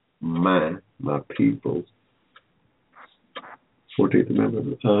my people's 14th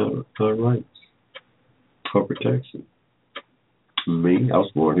Amendment rights for protection. Me, I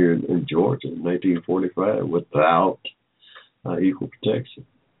was born here in Georgia in 1945 without equal protection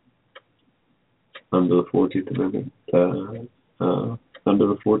under the 14th Amendment. Under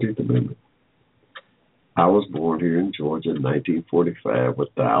the 14th Amendment, I was born here in Georgia in 1945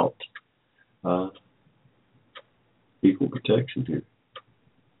 without equal protection here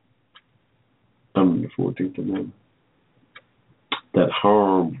under the 14th Amendment. That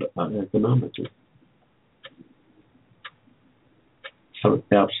harmed economically.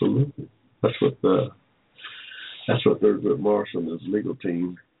 Absolutely. That's what Thurgood Marshall and his legal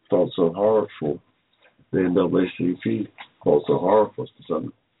team fought so hard for. The NAACP fought so hard for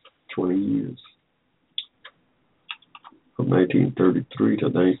some 20 years, from 1933 to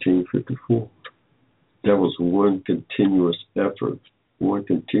 1954. There was one continuous effort, one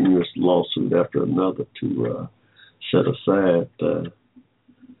continuous lawsuit after another to set aside the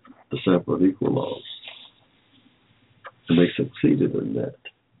separate equal laws. And they succeeded in that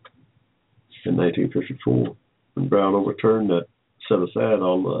in 1954. When Brown overturned that, set aside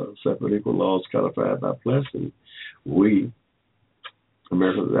all the separate equal laws codified by Plessy, we,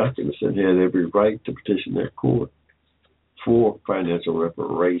 Americans of African descent, had every right to petition that court for financial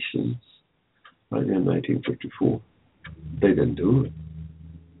reparations in 1954. They didn't do it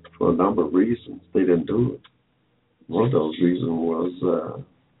for a number of reasons. They didn't do it. One of those reasons was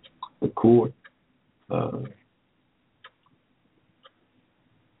the court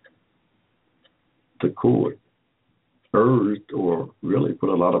urged or really put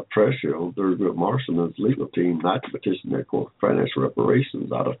a lot of pressure on Thurgood Marshall and his legal team not to petition their court for financial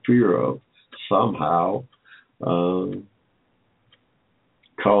reparations out of fear of somehow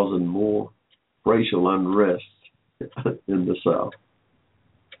causing more racial unrest in the South.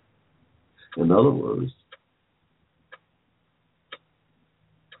 In other words,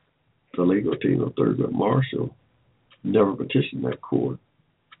 the legal team of Thurgood Marshall never petitioned that court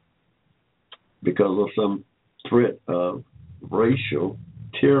because of some threat of racial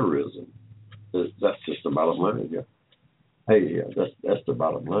terrorism. That's just the bottom line, yeah. Hey, yeah, that's the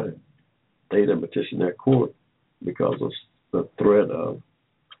bottom line. They didn't petition that court because of the threat of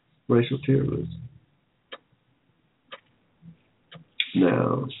racial terrorism.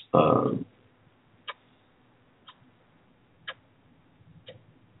 Now,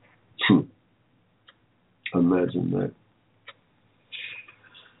 imagine that.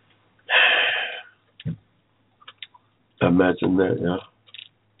 Imagine that, yeah.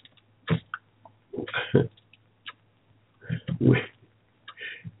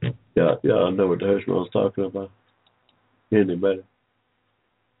 Y'all know what the Hushmo was talking about? Anybody?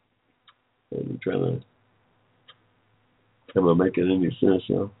 I'm trying to. Am I making any sense,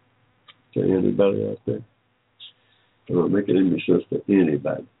 y'all? To anybody out there? Am I making any sense to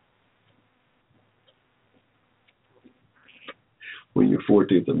anybody? When your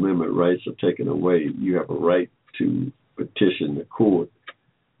 14th Amendment rights are taken away, you have a right to petition the court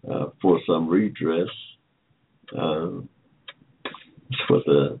for some redress. That's what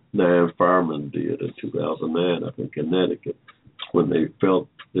the 9 firemen did in 2009 up in Connecticut when they felt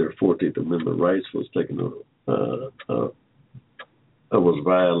their 14th Amendment rights was was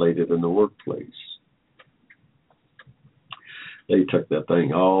violated in the workplace. They took that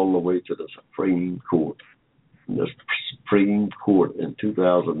thing all the way to the Supreme Court. And the Supreme Court in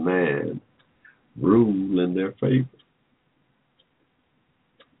 2009 ruled in their favor.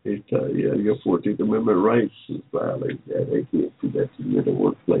 They tell you, your 14th Amendment rights is violated. They can't do that to you in the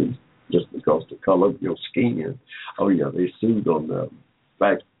workplace just because the color of your skin. Oh, yeah, they sued on the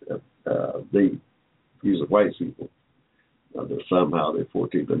fact that these are white people. That somehow their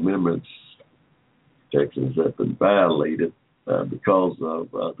 14th Amendment protections have been violated because of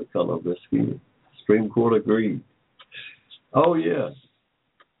the color of their skin. Supreme Court agreed. Oh, yeah.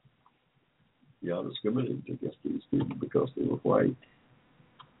 Y'all discriminated against these people because they were white.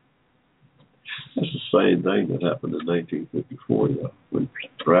 That's the same thing that happened in 1954, when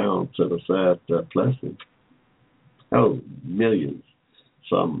Brown set aside Plessy. That was millions.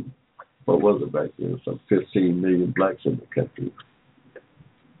 What was it back then? Some 15 million blacks in the country.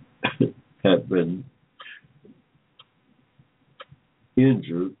 had been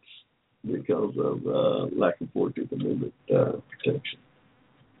injured because of lack of 14th Amendment protection.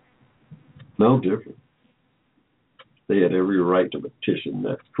 No different. They had every right to petition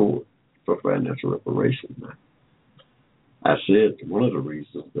that court for financial reparation. I said one of the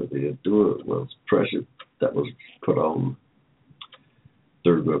reasons that they didn't do it was pressure that was put on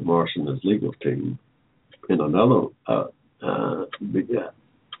Thurgood Marshall and his legal team, and another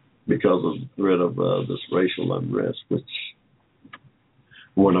because of the threat of this racial unrest, which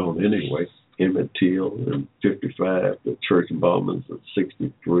went on anyway. Emmett Till in 55, the church bombings in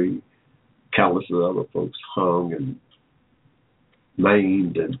 63, countless of other folks hung and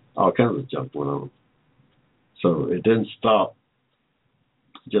maimed, and all kinds of junk went on. So it didn't stop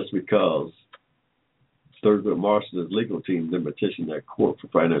just because Thurgood Marshall and his legal team then petitioned that court for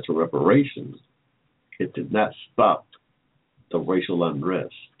financial reparations. It did not stop the racial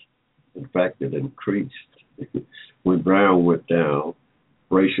unrest. In fact, it increased. When Brown went down,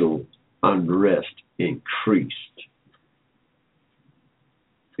 racial unrest increased.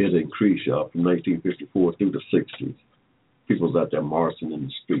 It increased, y'all, from 1954 through the 60s. People was out there marching in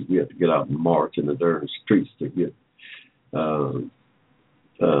the street. We had to get out and march in the darn streets to get the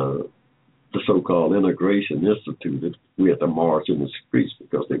so-called integration instituted. We had to march in the streets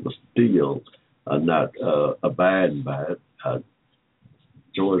because they were still not abiding by it.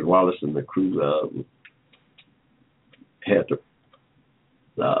 George Wallace and the crew had to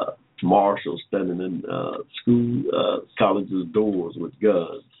marshals standing in school, colleges' doors with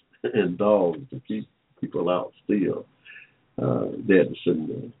guns and dogs to keep people out still. They had to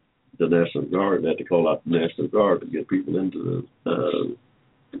send the National Guard. They had to call out the National Guard to get people into the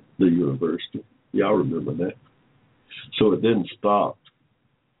university. Y'all remember that? So it didn't stop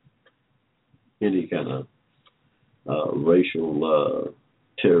any kind of racial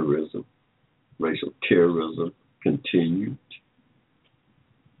terrorism. Racial terrorism continued.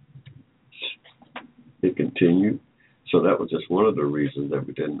 It continued. So that was just one of the reasons that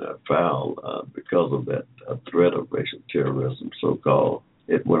we didn't file because of that threat of racial terrorism, so-called.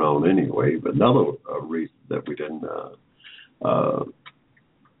 It went on anyway. But another reason that we didn't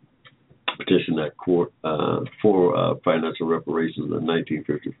petition that court for financial reparations in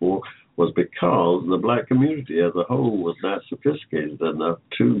 1954 was because the black community as a whole was not sophisticated enough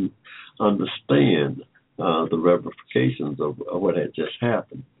to understand the ramifications of what had just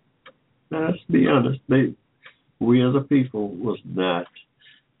happened. Now, let's be honest, we as a people was not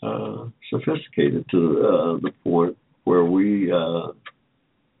sophisticated to the point where we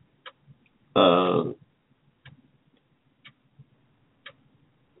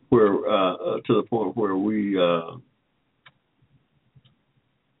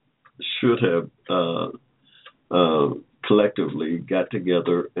should have collectively got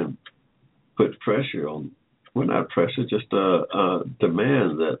together and put pressure on. Well, not pressure, just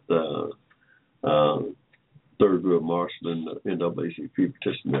demand that Thurgood Marshall and the NAACP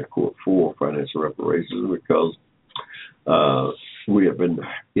petitioned that court for financial reparations because we have been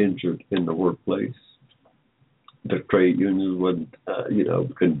injured in the workplace. The trade unions wouldn't,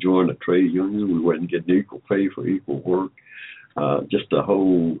 couldn't join the trade unions. We wasn't getting equal pay for equal work. Just a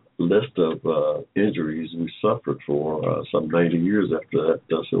whole list of injuries we suffered for some 90 years after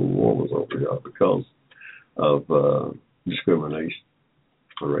that Civil War was over here because of discrimination,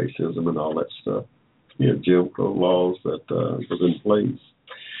 racism, and all that stuff. Jim Crow laws that was in place.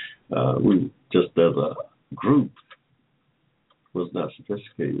 We just as a group was not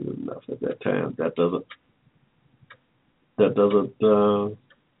sophisticated enough at that time. That doesn't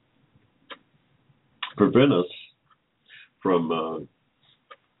prevent us from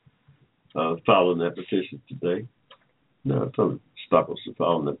filing that petition today. No, it doesn't stop us from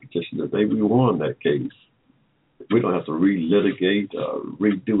filing that petition today. We won that case. We don't have to relitigate or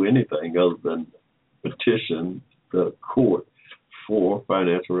redo anything other than petition the court for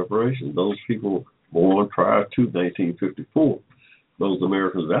financial reparations. Those people born prior to 1954, those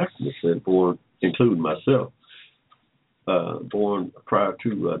Americans actually said born, including myself, born prior to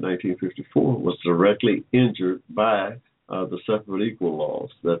 1954, was directly injured by the separate equal laws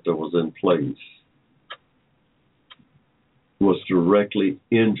that was in place. Was directly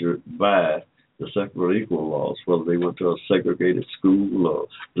injured by the separate equal laws, whether they went to a segregated school or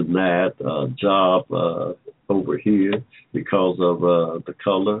denied a job over here because of the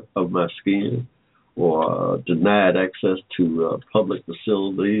color of my skin, or denied access to public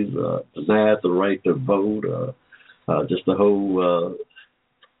facilities, denied the right to vote, just a whole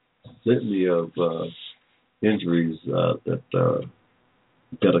litany of injuries that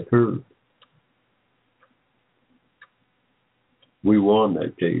occurred. We won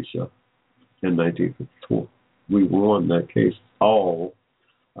that case. in 1954. We won that case. All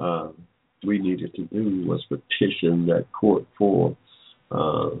we needed to do was petition that court for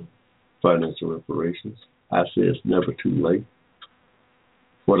financial reparations. I say it's never too late.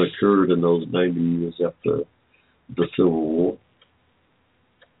 What occurred in those 90 years after the Civil War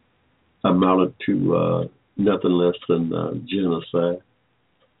amounted to nothing less than genocide.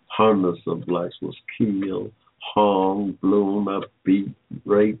 Hundreds of blacks was killed, hung, blown up, beat,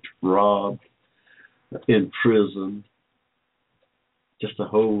 raped, robbed, imprisoned. Just a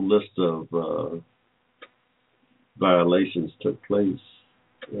whole list of violations took place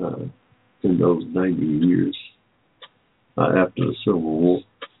in those 90 years after the Civil War.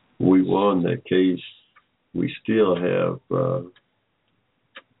 We won that case. We still have a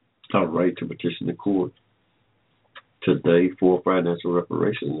right to petition the court today for financial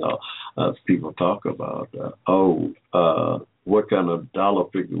reparations. People talk about, what kind of dollar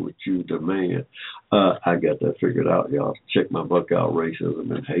figure would you demand? I got that figured out, y'all. Check my book out,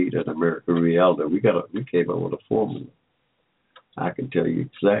 Racism and Hate and American Reality. We came up with a formula. I can tell you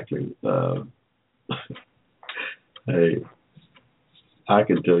exactly. I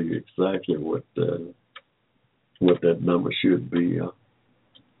can tell you exactly what that number should be.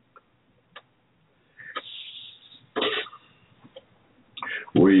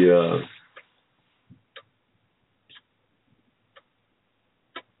 We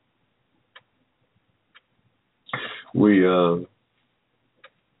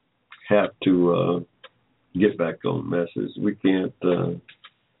have to get back on message. We can't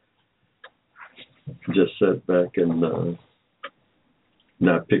just sit back and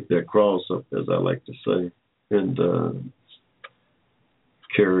not pick that cross up, as I like to say, and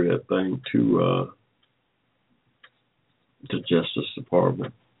carry that thing to the Justice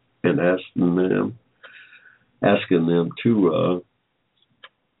Department and asking them to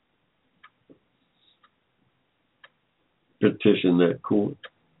petition that court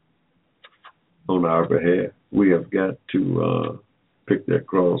on our behalf. We have got to pick that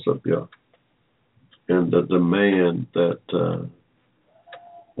cross up, y'all, and the demand that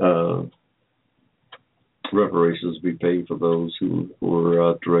reparations be paid for those who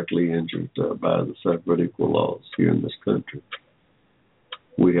were directly injured by the separate equal laws here in this country.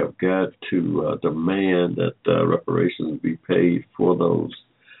 We have got to demand that reparations be paid for those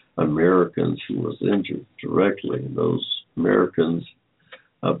Americans who was injured directly, those Americans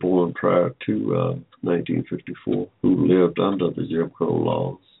born prior to 1954 who lived under the Jim Crow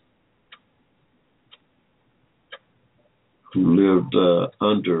laws, who lived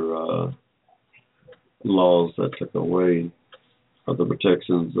under laws that took away the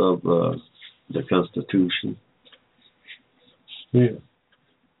protections of the Constitution. Yeah.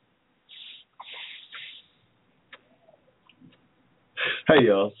 Hey,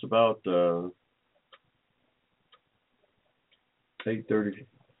 y'all, it's about 8:30.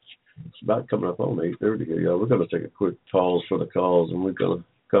 It's about coming up on 8:30 here, y'all. We're going to take a quick pause for the calls, and we're going to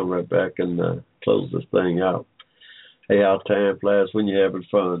come right back and close this thing out. Hey, how time flies when you're having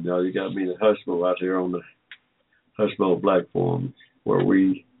fun, y'all. You got me and Hushmo out here on the Hushmo Black Forum, where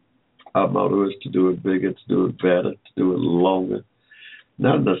our motto is to do it bigger, to do it better, to do it longer.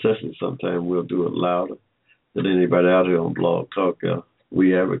 Not a necessity. Sometimes we'll do it louder than anybody out here on Blog Talk, y'all.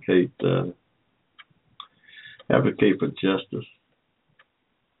 We advocate for justice,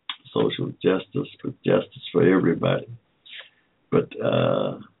 social justice, for everybody. But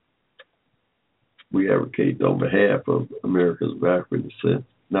we advocate on behalf of America's backward descent,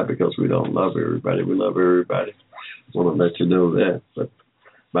 not because we don't love everybody. We love everybody. I want to let you know that. But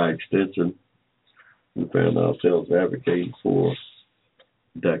by extension, we found ourselves advocating for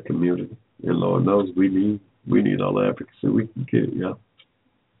that community. And Lord knows we need all the advocacy we can get, yeah.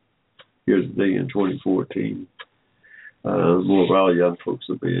 Here's the day in 2014. More of our young folks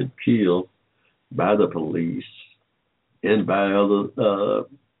are being killed by the police and by other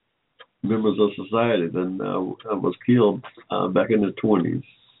members of society than was killed back in the 20s.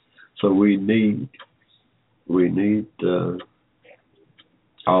 So we need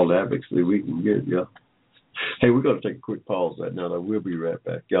all the advocacy we can get, yeah. Hey, we're going to take a quick pause right now, though. We'll be right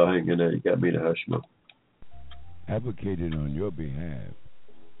back. Y'all hang in there. You got me to Hushmo. Advocating on your behalf,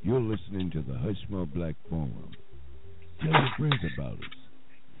 you're listening to the Hushmo Black Forum. Tell your friends about us.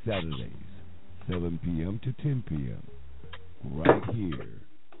 Saturdays, 7 p.m. to 10 p.m. right here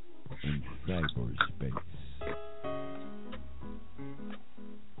in cyberspace.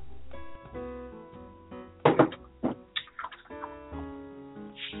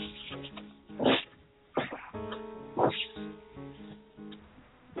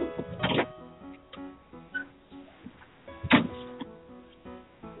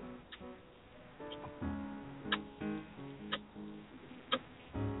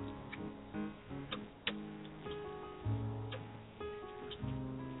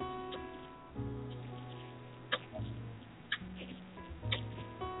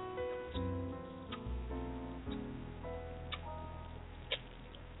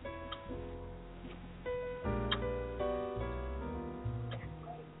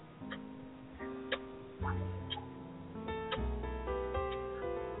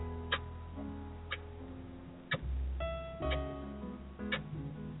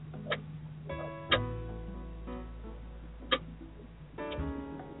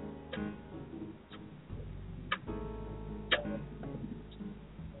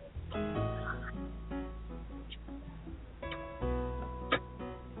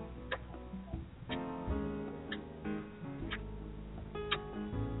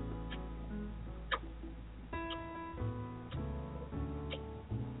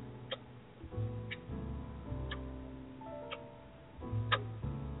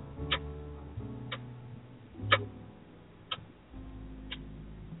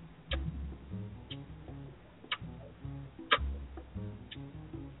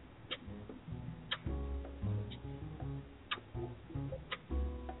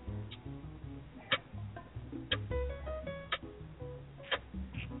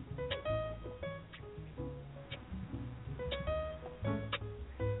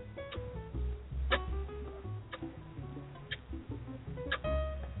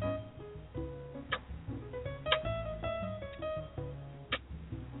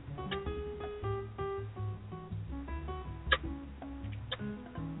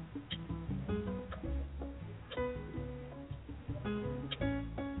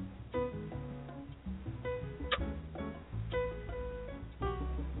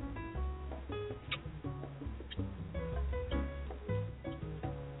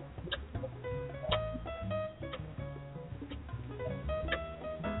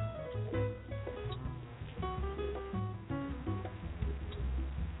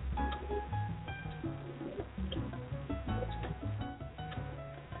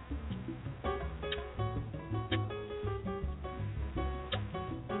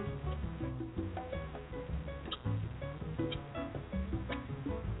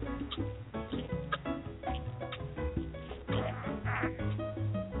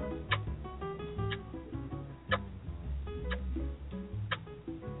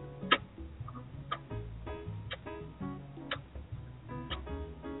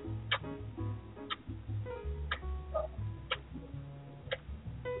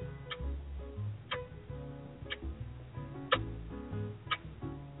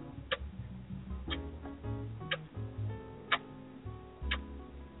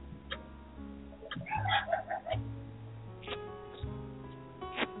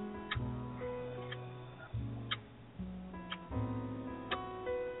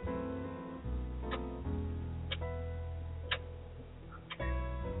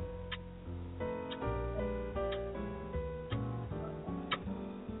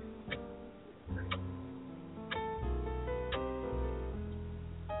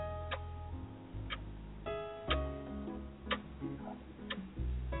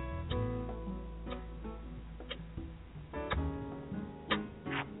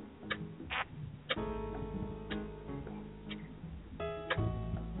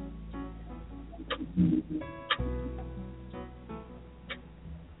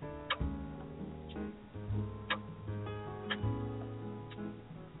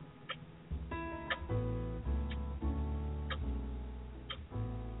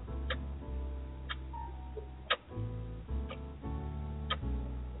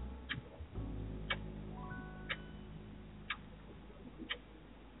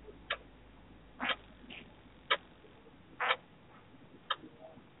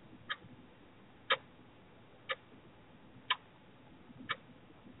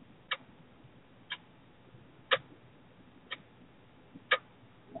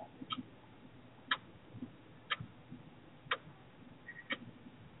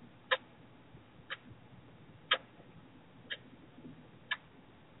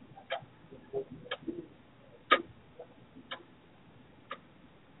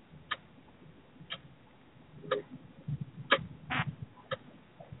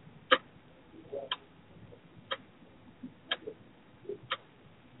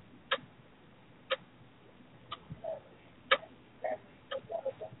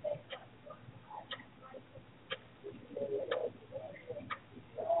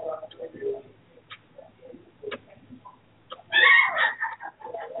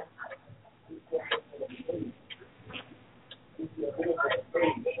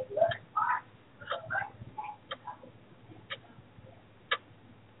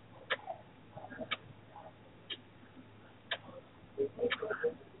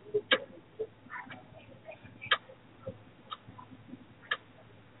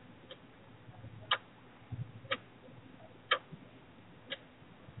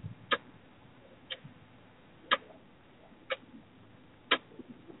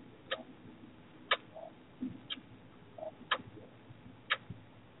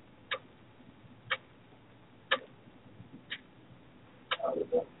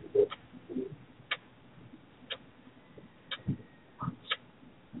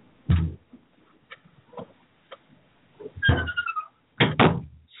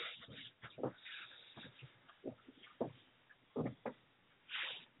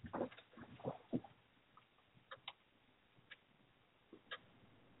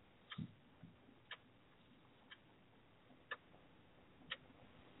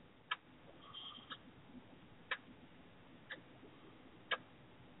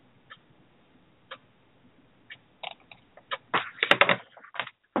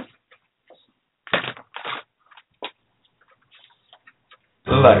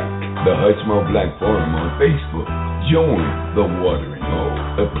 Like the Hushmo Black Forum on Facebook. Join the Watering Hole,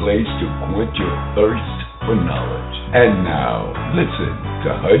 a place to quench your thirst for knowledge. And now, listen to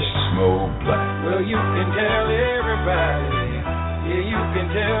Hushmo Black. Well, you can tell everybody. Yeah, you can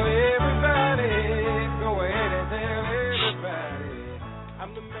tell everybody. Go ahead and tell everybody.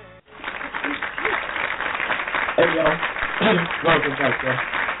 I'm the man. Hey, y'all. Welcome back, y'all.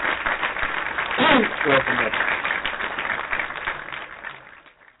 Welcome back.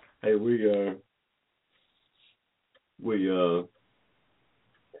 Hey, we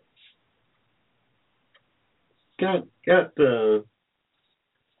got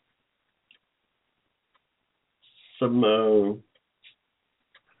some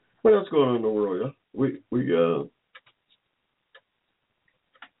what else going on in the world, y'all? We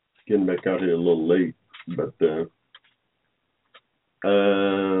getting back out here a little late, but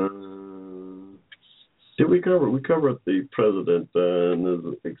did we cover? We covered the president and his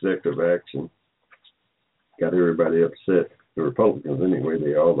executive action. Got everybody upset. The Republicans, anyway,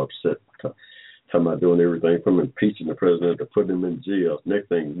 they all upset. Talking about doing everything from impeaching the president to putting him in jail. Next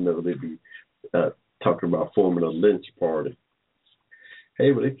thing you know, they'd be talking about forming a lynch party.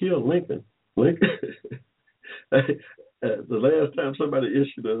 Hey, but they killed Lincoln. Lincoln. The last time somebody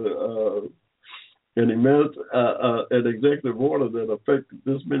issued an executive order that affected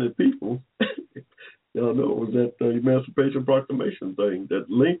this many people, y'all know it was that Emancipation Proclamation thing that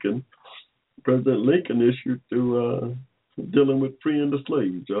President Lincoln issued to dealing with freeing the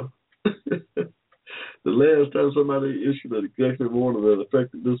slaves, y'all. The last time somebody issued an executive order that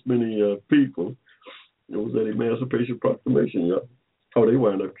affected this many people, it was that Emancipation Proclamation, y'all. Oh, they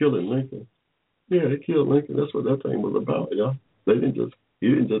wound up killing Lincoln. Yeah, they killed Lincoln. That's what that thing was about, y'all. He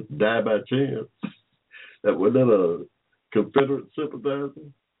didn't just die by chance. That wasn't a Confederate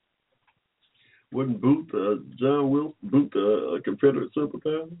sympathizer. Wasn't John Wilson Booth a Confederate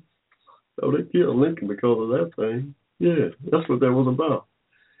sympathizer? Oh, they killed Lincoln because of that thing. Yeah, that's what that was about.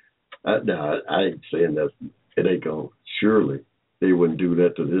 I ain't saying that it ain't going. Surely they wouldn't do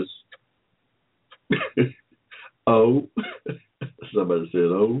that to this. Oh, somebody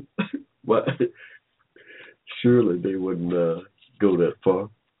said, oh, what? Surely they wouldn't go that far.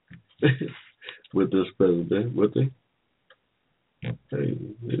 with this president, would they? Hey,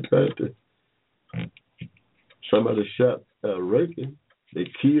 they tried to. Somebody shot Reagan. They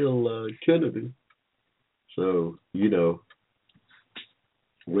killed Kennedy. So, we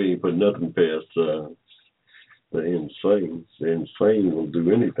ain't put nothing past the insane. The insane will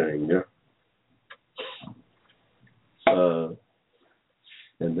do anything, yeah.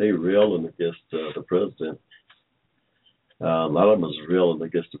 And they railing against the president. A lot of them is railing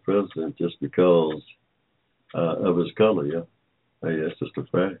against the president just because of his color, yeah. Hey, that's just a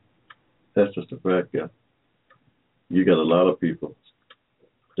fact. That's just a fact, yeah. You got a lot of people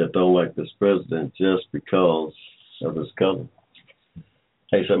that don't like this president just because of his color.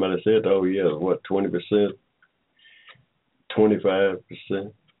 Hey, somebody said, 20%,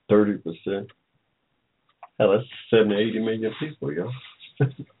 25%, 30%. Hell, that's 70, 80 million people, y'all.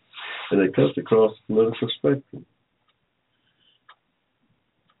 And it cuts across the political spectrum.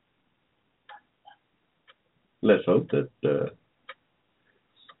 Let's hope that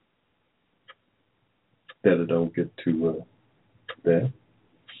it don't get too bad.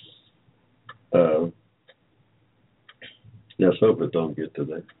 Let's hope it don't get to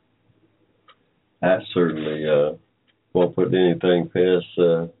that. I certainly won't put anything past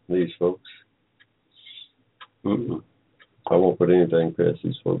these folks. I won't put anything past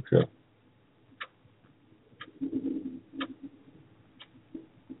these folks. Yeah.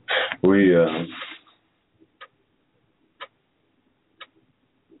 We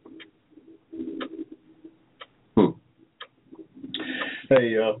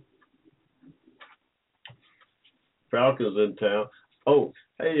Hey, Falcons in town. Oh,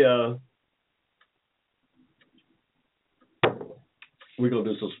 hey, we're gonna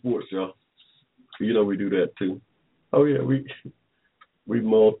do some sports, y'all. We do that too. Oh yeah, we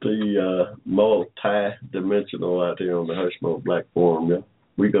multi-dimensional out here on the Hushmo Black Forum, yeah.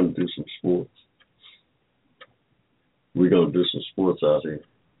 We're gonna do some sports. We're gonna do some sports out here.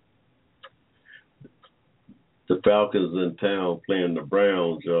 The Falcons in town playing the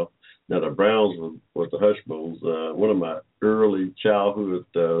Browns, y'all. Now the Browns was the Hushmos, one of my early childhood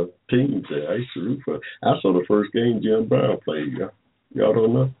teams there. I used to root for. I saw the first game Jim Brown played, y'all. Y'all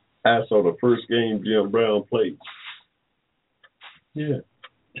don't know? I saw the first game Jim Brown played. Yeah.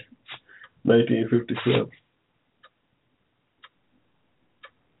 1957.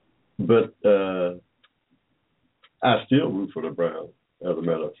 But I still root for the Browns, as a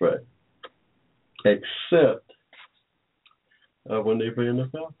matter of fact. Except when they play in the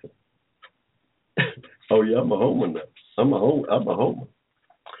Falcons. Oh yeah, I'm a homer now. I'm a homer.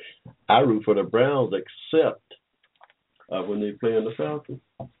 I root for the Browns except when they play in the Falcons.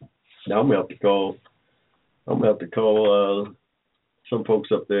 Now I'm gonna have to call some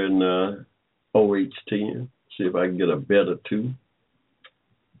folks up there in OH10, see if I can get a bet or two.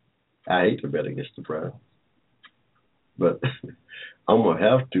 I hate to bet against the Browns, but I'm gonna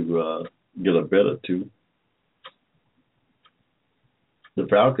have to get a bet or two. The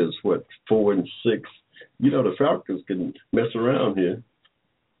Falcons, 4-6? The Falcons can mess around here,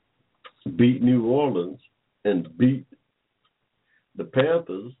 beat New Orleans, and beat the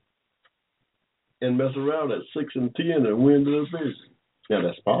Panthers, and mess around at 6-10 and win the division. Now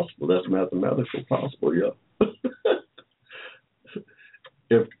that's possible. That's mathematically possible, yeah.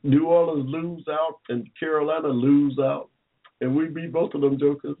 If New Orleans lose out and Carolina lose out, and we beat both of them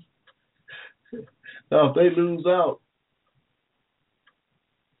jokers, now if they lose out,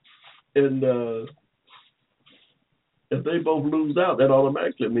 and if they both lose out, that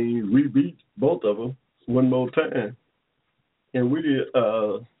automatically means we beat both of them one more time, and we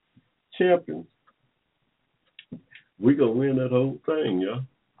the champions. We gonna win that whole thing, y'all.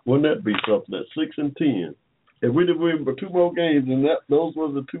 Wouldn't that be something? At 6-10, if we did win for two more games, and those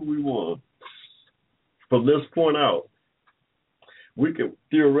were the two we won. From this point out, we could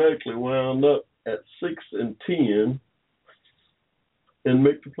theoretically wind up at 6-10 and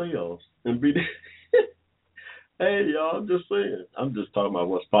make the playoffs and be. Hey, y'all, I'm just saying. I'm just talking about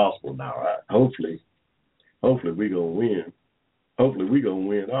what's possible now. Right? Hopefully we gonna win. Hopefully we gonna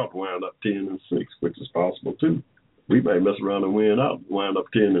win out, wind up 10-6, which is possible too. We may mess around and win out, wind up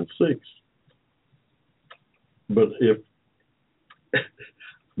 10-6. But if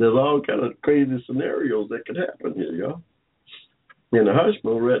there's all kind of crazy scenarios that could happen here, y'all. In the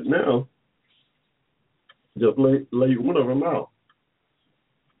Hushmo right now, just lay one of them out.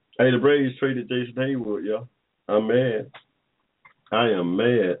 Hey, the Braves traded Jason Haywood, y'all. I'm mad. I am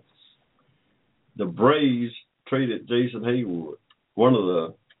mad. The Braves traded Jason Haywood, one of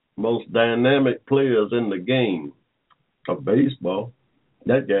the most dynamic players in the game of baseball.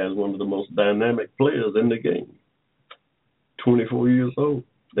 That guy's one of the most dynamic players in the game. 24 years old.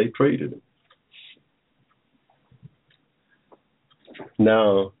 They traded him.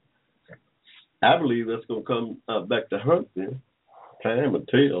 Now, I believe that's going to come back to hunt them. Time will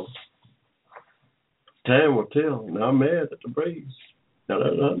tell. Time will tell. Now, I'm mad at the Braves. Now,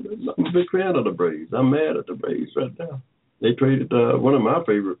 I'm a big fan of the Braves. I'm mad at the Braves right now. They traded one of my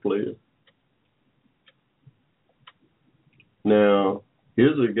favorite players. Now,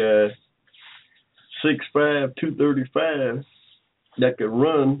 here's a guy, 6'5", 235, that can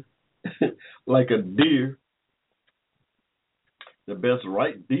run like a deer. The best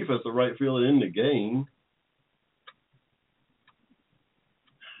defensive right fielder in the game.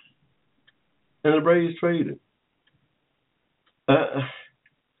 And the Braves traded.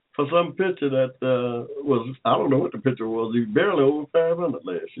 For some pitcher that was, I don't know what the pitcher was, he was barely over 500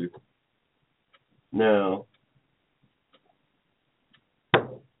 last year. Now,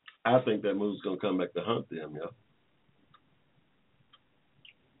 I think that move's going to come back to hunt them, yeah.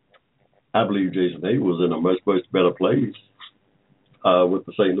 I believe Jason Hay was in a much, much better place with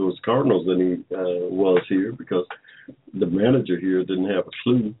the St. Louis Cardinals than he was here, because the manager here didn't have a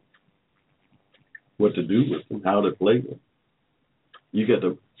clue what to do with them, how to play them. You got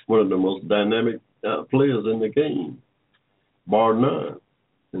one of the most dynamic players in the game, bar none,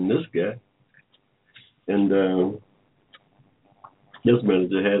 and this guy. And this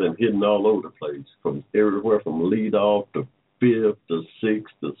manager had him hitting all over the place, from everywhere from leadoff to fifth to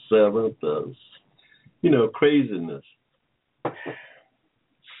sixth to seventh, craziness.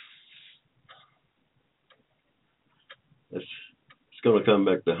 It's going to come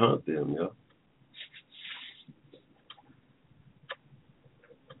back to haunt them, yeah.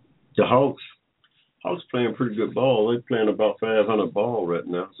 The Hawks playing pretty good ball. They're playing about 500 ball right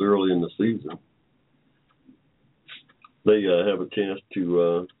now. It's early in the season. They have a chance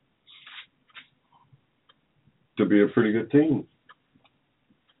to be a pretty good team.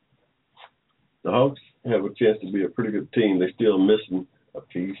 The Hawks have a chance to be a pretty good team. They're still missing a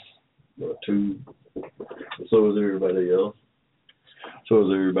piece or two. So is everybody else.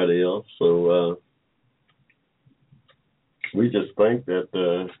 So we just think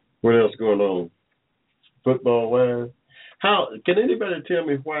that what else going on football wise? How can anybody tell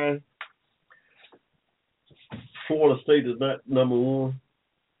me why Florida State is not number one?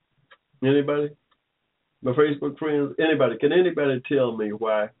 Anybody? My Facebook friends, anybody? Can anybody tell me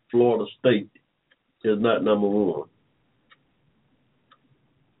why Florida State is not number one?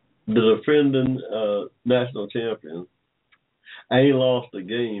 The defending national champions ain't lost a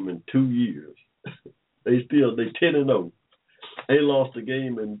game in 2 years. They 10-0. They lost a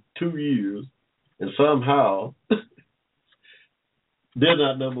game in 2 years, and somehow they're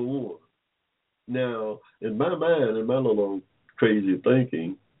not number one. Now, in my mind, in my little crazy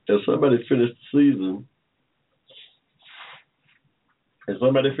thinking, if somebody finished the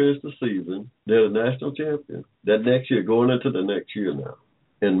season, they're the national champion. That next year, going into the next year now,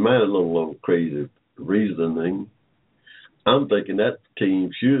 in my little crazy reasoning, I'm thinking that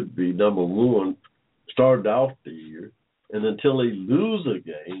team should be number one, started off the year, and until they lose a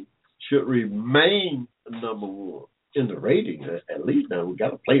game, should remain number one in the rating. At least now we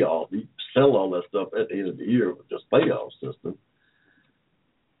got a playoff. We sell all that stuff at the end of the year with this playoff system.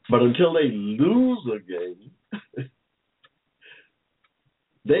 But until they lose a game,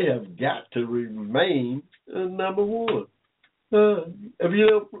 they have got to remain number one. If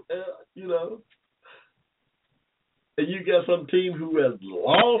and you got some team who has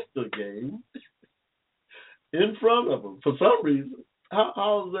lost a game in front of them for some reason.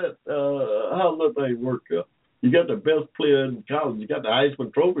 How's that? How's that thing work out? You got the best player in college. You got the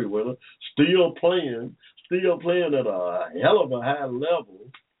Heisman Trophy winner still playing at a hell of a high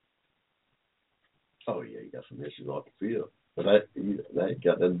level. Oh yeah, you got some issues off the field, but that ain't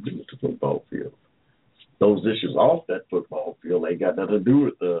got nothing to do with the football field. Those issues off that football field ain't got nothing to do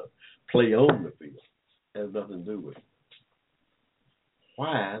with the play on the field. It has nothing to do with it.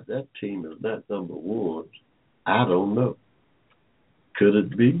 Why that team is not number one, I don't know. Could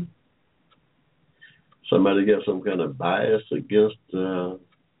it be somebody got some kind of bias against Jameis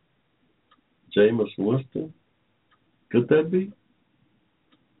Winston? Could that be?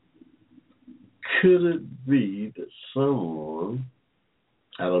 Could it be that someone,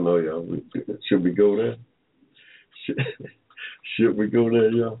 I don't know, y'all, should we go there? Should we go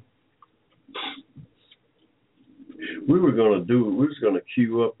there, y'all? We were going to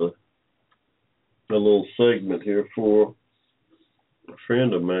queue up a little segment here for a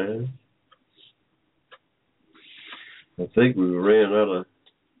friend of mine. I think we ran out of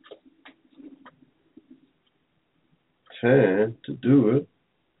time to do it.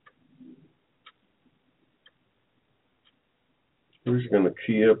 We're just going to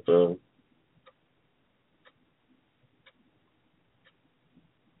key up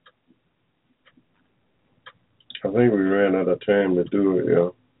think we ran out of time to do it,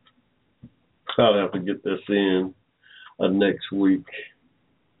 y'all. I'll have to get this in next week.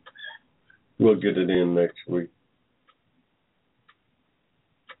 We'll get it in next week.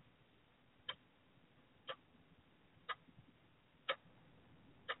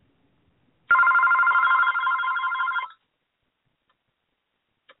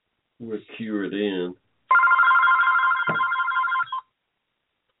 We'll cue it in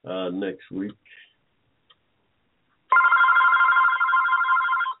next week.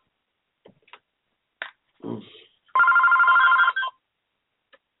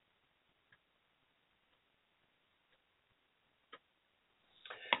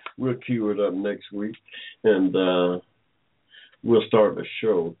 We'll cue it up next week, and we'll start the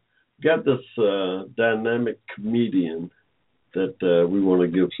show. Got this dynamic comedian that we want to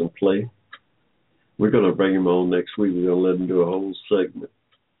give some play. We're going to bring him on next week. We're going to let him do a whole segment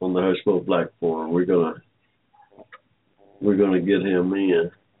on the Hushmo Black Forum. We're going to get him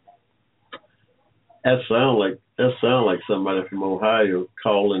in. That sound like somebody from Ohio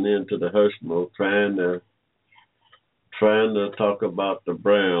calling into the Hushmo, trying to talk about the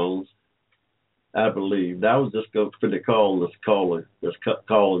Browns. I believe that was just going to call this caller that's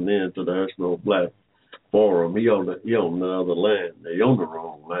calling in to the Hushmo Black Forum. He on the other line. They on the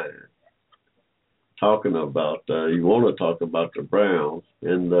wrong line. Talking about you want to talk about the Browns,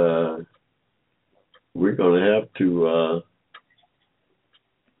 and we're going to have to.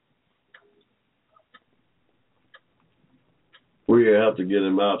 We have to get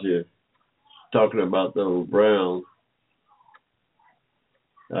him out here talking about those Browns.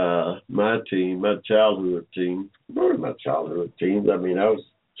 My team, my childhood team. One of my childhood teams. I mean, I was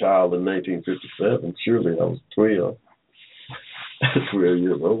a child in 1957. Surely I was 12. 12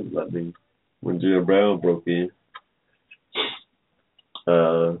 years old, I mean, when Jim Brown broke in.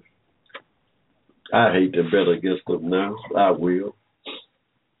 I hate to bet against them now. I will.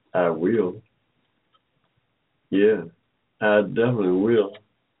 Yeah, I definitely will.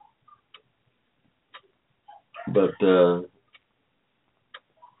 But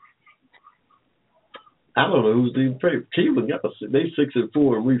I don't know who's even playing. Cleveland got they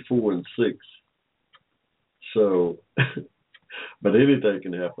 6-4 and we 4-6. So, but anything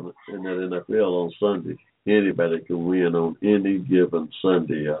can happen in that NFL on Sunday. Anybody can win on any given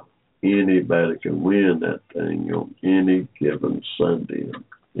Sunday. Anybody can win that thing on any given Sunday. I'm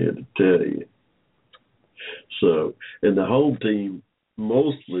here to tell you. So, and the home team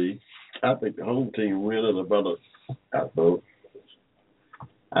mostly, I think the home team win at about I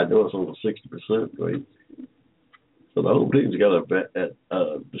know it's on a 60% rate. So the home team's got a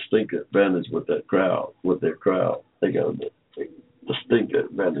distinct advantage with that crowd, with their crowd. They got a distinct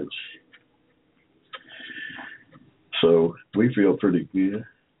advantage. So we feel pretty good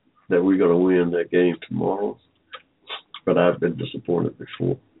that we're going to win that game tomorrow. But I've been disappointed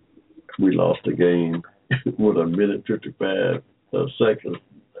before. We lost the game with a minute 55 seconds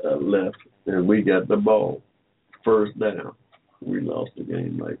left, and we got the ball first down. We lost the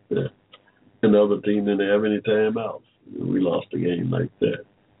game like that. And the other team didn't have any timeouts. We lost the game like that.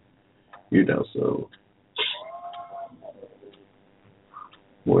 So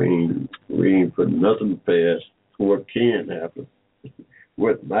we ain't putting nothing past what can happen,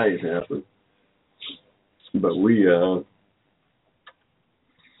 what might happen. But we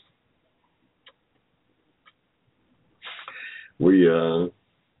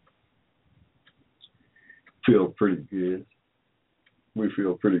feel pretty good. We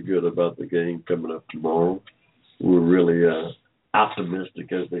feel pretty good about the game coming up tomorrow. We're really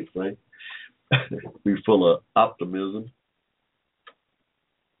optimistic, as they say. We're full of optimism.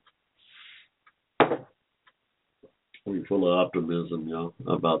 We're full of optimism, y'all,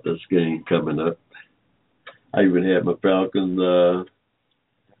 about this game coming up. I even had my Falcons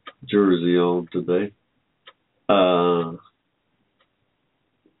jersey on today.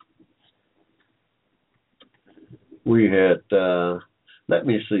 We had, let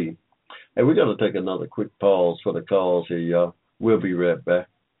me see. Hey, we're going to take another quick pause for the calls here, y'all. We'll be right back.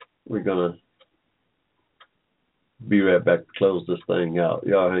 We're going to be right back to close this thing out.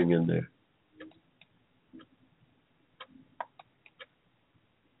 Y'all hang in there.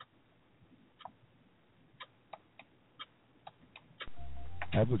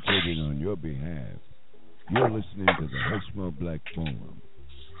 Advocating on your behalf, you're listening to the Hushmo Black Forum.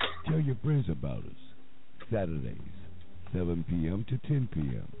 Tell your friends about us. Saturdays, 7 p.m. to 10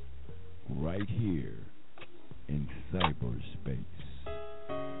 p.m. right here in cyberspace.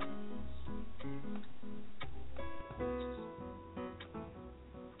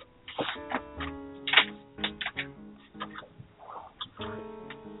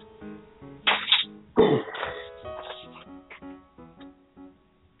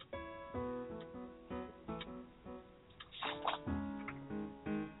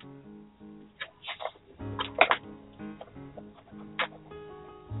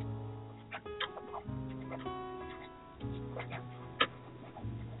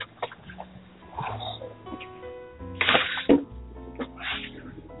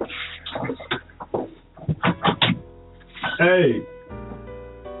 Hey.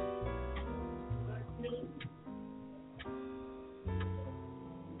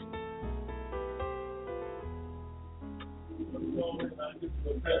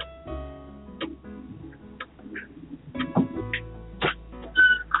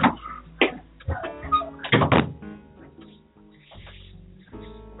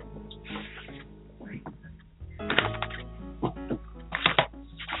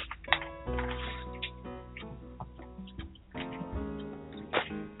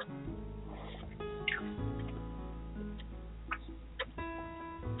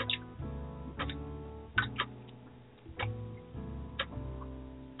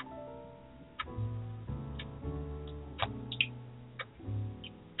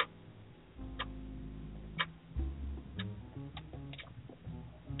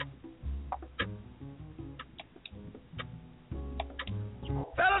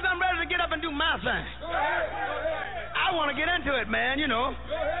 Fellas, I'm ready to get up and do my thing. I want to get into it, man, you know.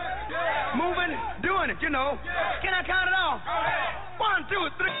 Moving, doing it, you know. Can I count it off? 1, 2,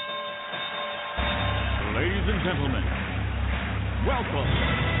 3. Ladies and gentlemen, welcome.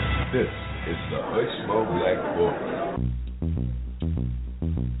 This is the Hushmo Black Forum.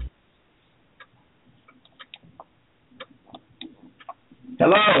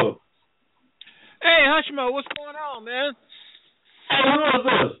 Hello. Hey, Hushmo, what's going on, man? Hey, who is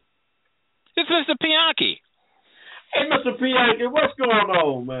this? It's Mr. Pianki. Hey, Mr. Pianki, what's going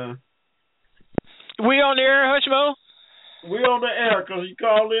on, man? We on the air, Hushmo? We on the air because you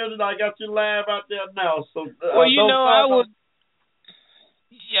called in and I got you live out there now. So, well, you know, I would.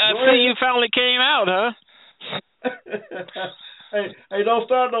 Yeah, I see you finally came out, huh? hey, don't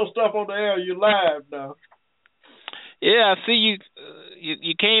start no stuff on the air. You live now. Yeah, I see you.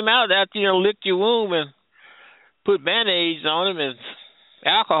 You came out after you licked your wound and put Band-Aids on him and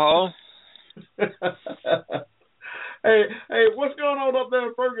alcohol. Hey, what's going on up there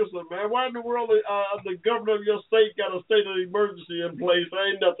in Ferguson, man? Why in the world the governor of your state got a state of emergency in place?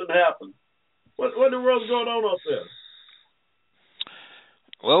 Ain't nothing happened. What in the world's going on up there?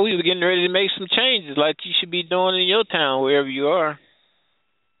 Well, we were getting ready to make some changes like you should be doing in your town, wherever you are.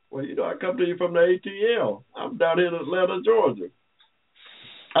 Well, you know, I come to you from the ATL. I'm down here in Atlanta, Georgia.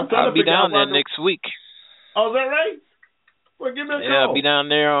 I'll be down there next week. Oh, is that right? Well, give me a call. Yeah, I'll be down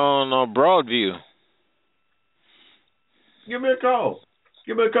there on Broadview. Give me a call.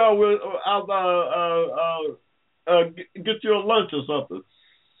 I'll get you a lunch or something.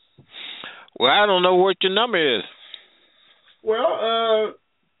 Well, I don't know what your number is. Well,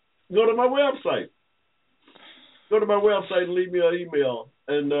 go to my website. Go to my website and leave me an email,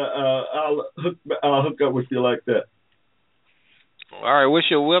 and I'll hook up with you like that. All right, what's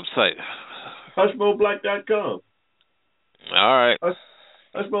your website? HushmoBlack.com. All right.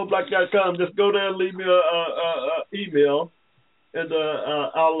 HushmoBlack.com. Just go there and leave me a email, and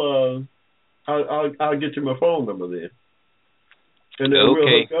I'll get you my phone number then. And then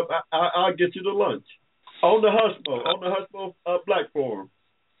we'll hook up. I'll get you the lunch on the Hushmo Black Forum.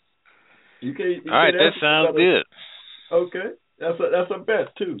 You can't. All right, that sounds good. Okay, that's a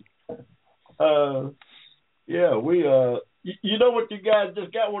bet too. Yeah, we you know what, you guys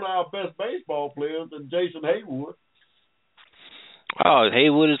just got one of our best baseball players, and Jason Haywood. Oh,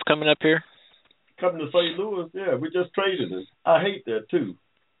 Haywood is coming up here? Coming to St. Louis, yeah. We just traded him. I hate that, too.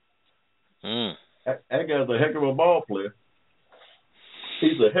 That guy's a heck of a ball player.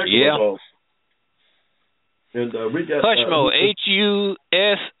 He's a heck of a ball player. And we got... Hushmo,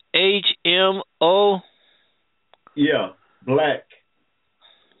 Hushmo. Yeah, Black.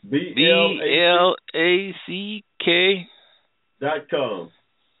 BLACK.com.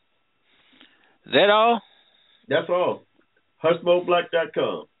 Is that all? That's all.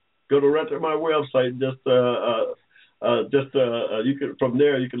 HushmoBlack.com. Go to right to my website. You can, from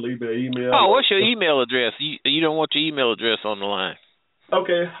there you can leave me an email. Oh, what's your email address? You don't want your email address on the line.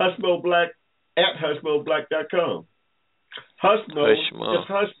 Okay, Hushmo Black at HushmoBlack.com. Hushmo. Just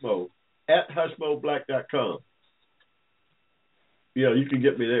Hushmo at HushmoBlack.com. Yeah, you can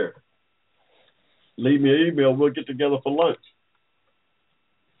get me there. Leave me an email. We'll get together for lunch.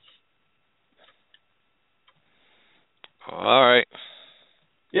 All right.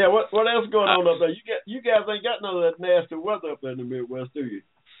 Yeah, what else going on up there? You guys ain't got none of that nasty weather up there in the Midwest, do you?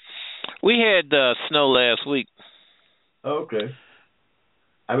 We had snow last week. Okay.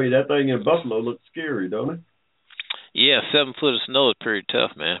 I mean, that thing in Buffalo looks scary, don't it? Yeah, 7 foot of snow is pretty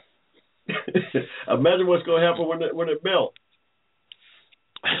tough, man. Imagine what's going to happen when it melts.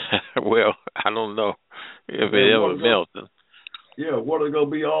 Well, I don't know if it ever melts. Yeah, water's going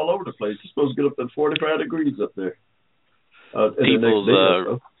to be all over the place. It's supposed to get up to 45 degrees up there.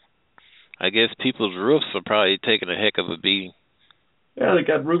 I guess people's roofs are probably taking a heck of a beating. Yeah, they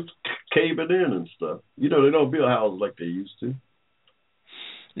got roofs caving in and stuff. You know, they don't build houses like they used to.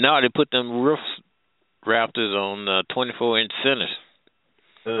 No, they put them roof rafters on 24-inch centers.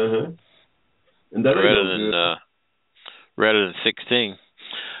 Uh-huh. And that ain't rather than 16.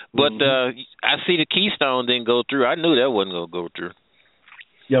 But I see the Keystone didn't go through. I knew that wasn't going to go through.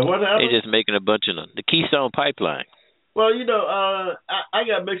 Yeah, what happened? They're just making a bunch of them. The Keystone Pipeline. Well, you know, I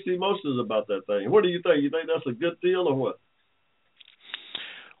got mixed emotions about that thing. What do you think? You think that's a good deal or what?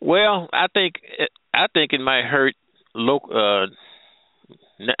 Well, I think it might hurt I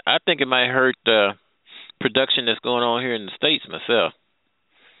think it might hurt production that's going on here in the States myself.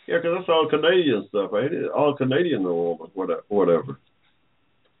 Yeah, because that's all Canadian stuff, right? All Canadian oil or whatever.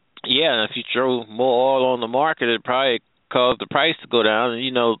 Yeah, and if you throw more oil on the market, it probably cause the price to go down. And, you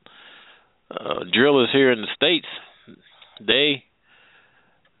know, drillers here in the States, they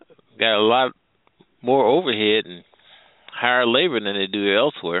got a lot more overhead and higher labor than they do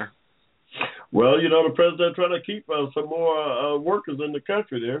elsewhere. Well, you know, the president trying to keep some more workers in the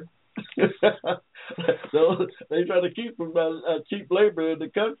country there. So they try to keep cheap labor in the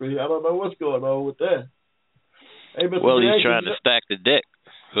country. I don't know what's going on with that. Hey, well, he's trying to stack the deck.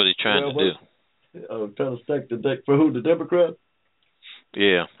 That's what he's trying to do. Trying to stack the deck for who? The Democrats?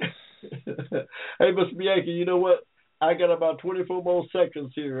 Yeah. Hey, Mr. Bianchi, you know what? I got about 24 more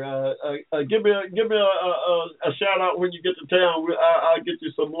seconds here. Give me a shout out when you get to town. I'll get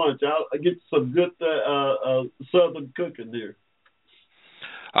you some lunch. I'll get you some good Southern cooking here.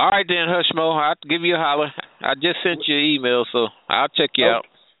 All right then, Hushmo. I'll give you a holler. I just sent you an email, so I'll check you out.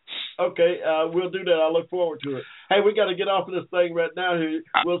 Okay, we'll do that. I look forward to it. Hey, we got to get off of this thing right now here.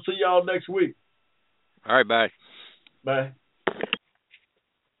 We'll see y'all next week. All right, bye. Bye.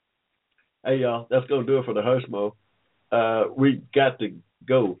 Hey, y'all, that's going to do it for the Hushmo. We got to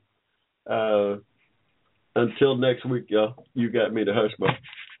go. Until next week, y'all. You got me, the Hushmo.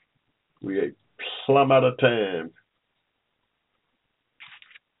 We ain't plumb out of time.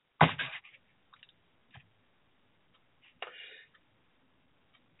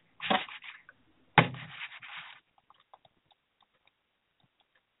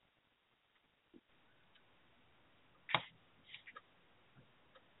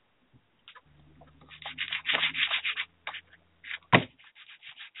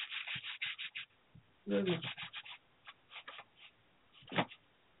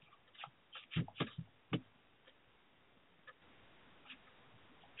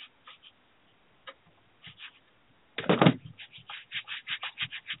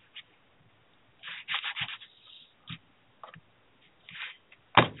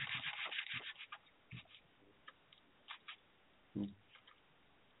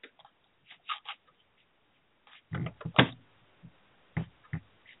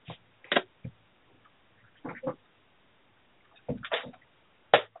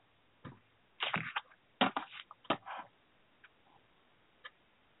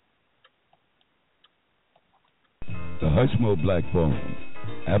 The Hushmo Black Forum,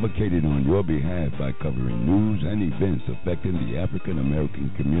 advocated on your behalf by covering news and events affecting the African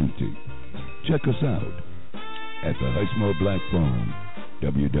American community. Check us out at the Hushmo Black Forum,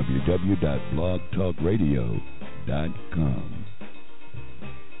 www.blogtalkradio.com.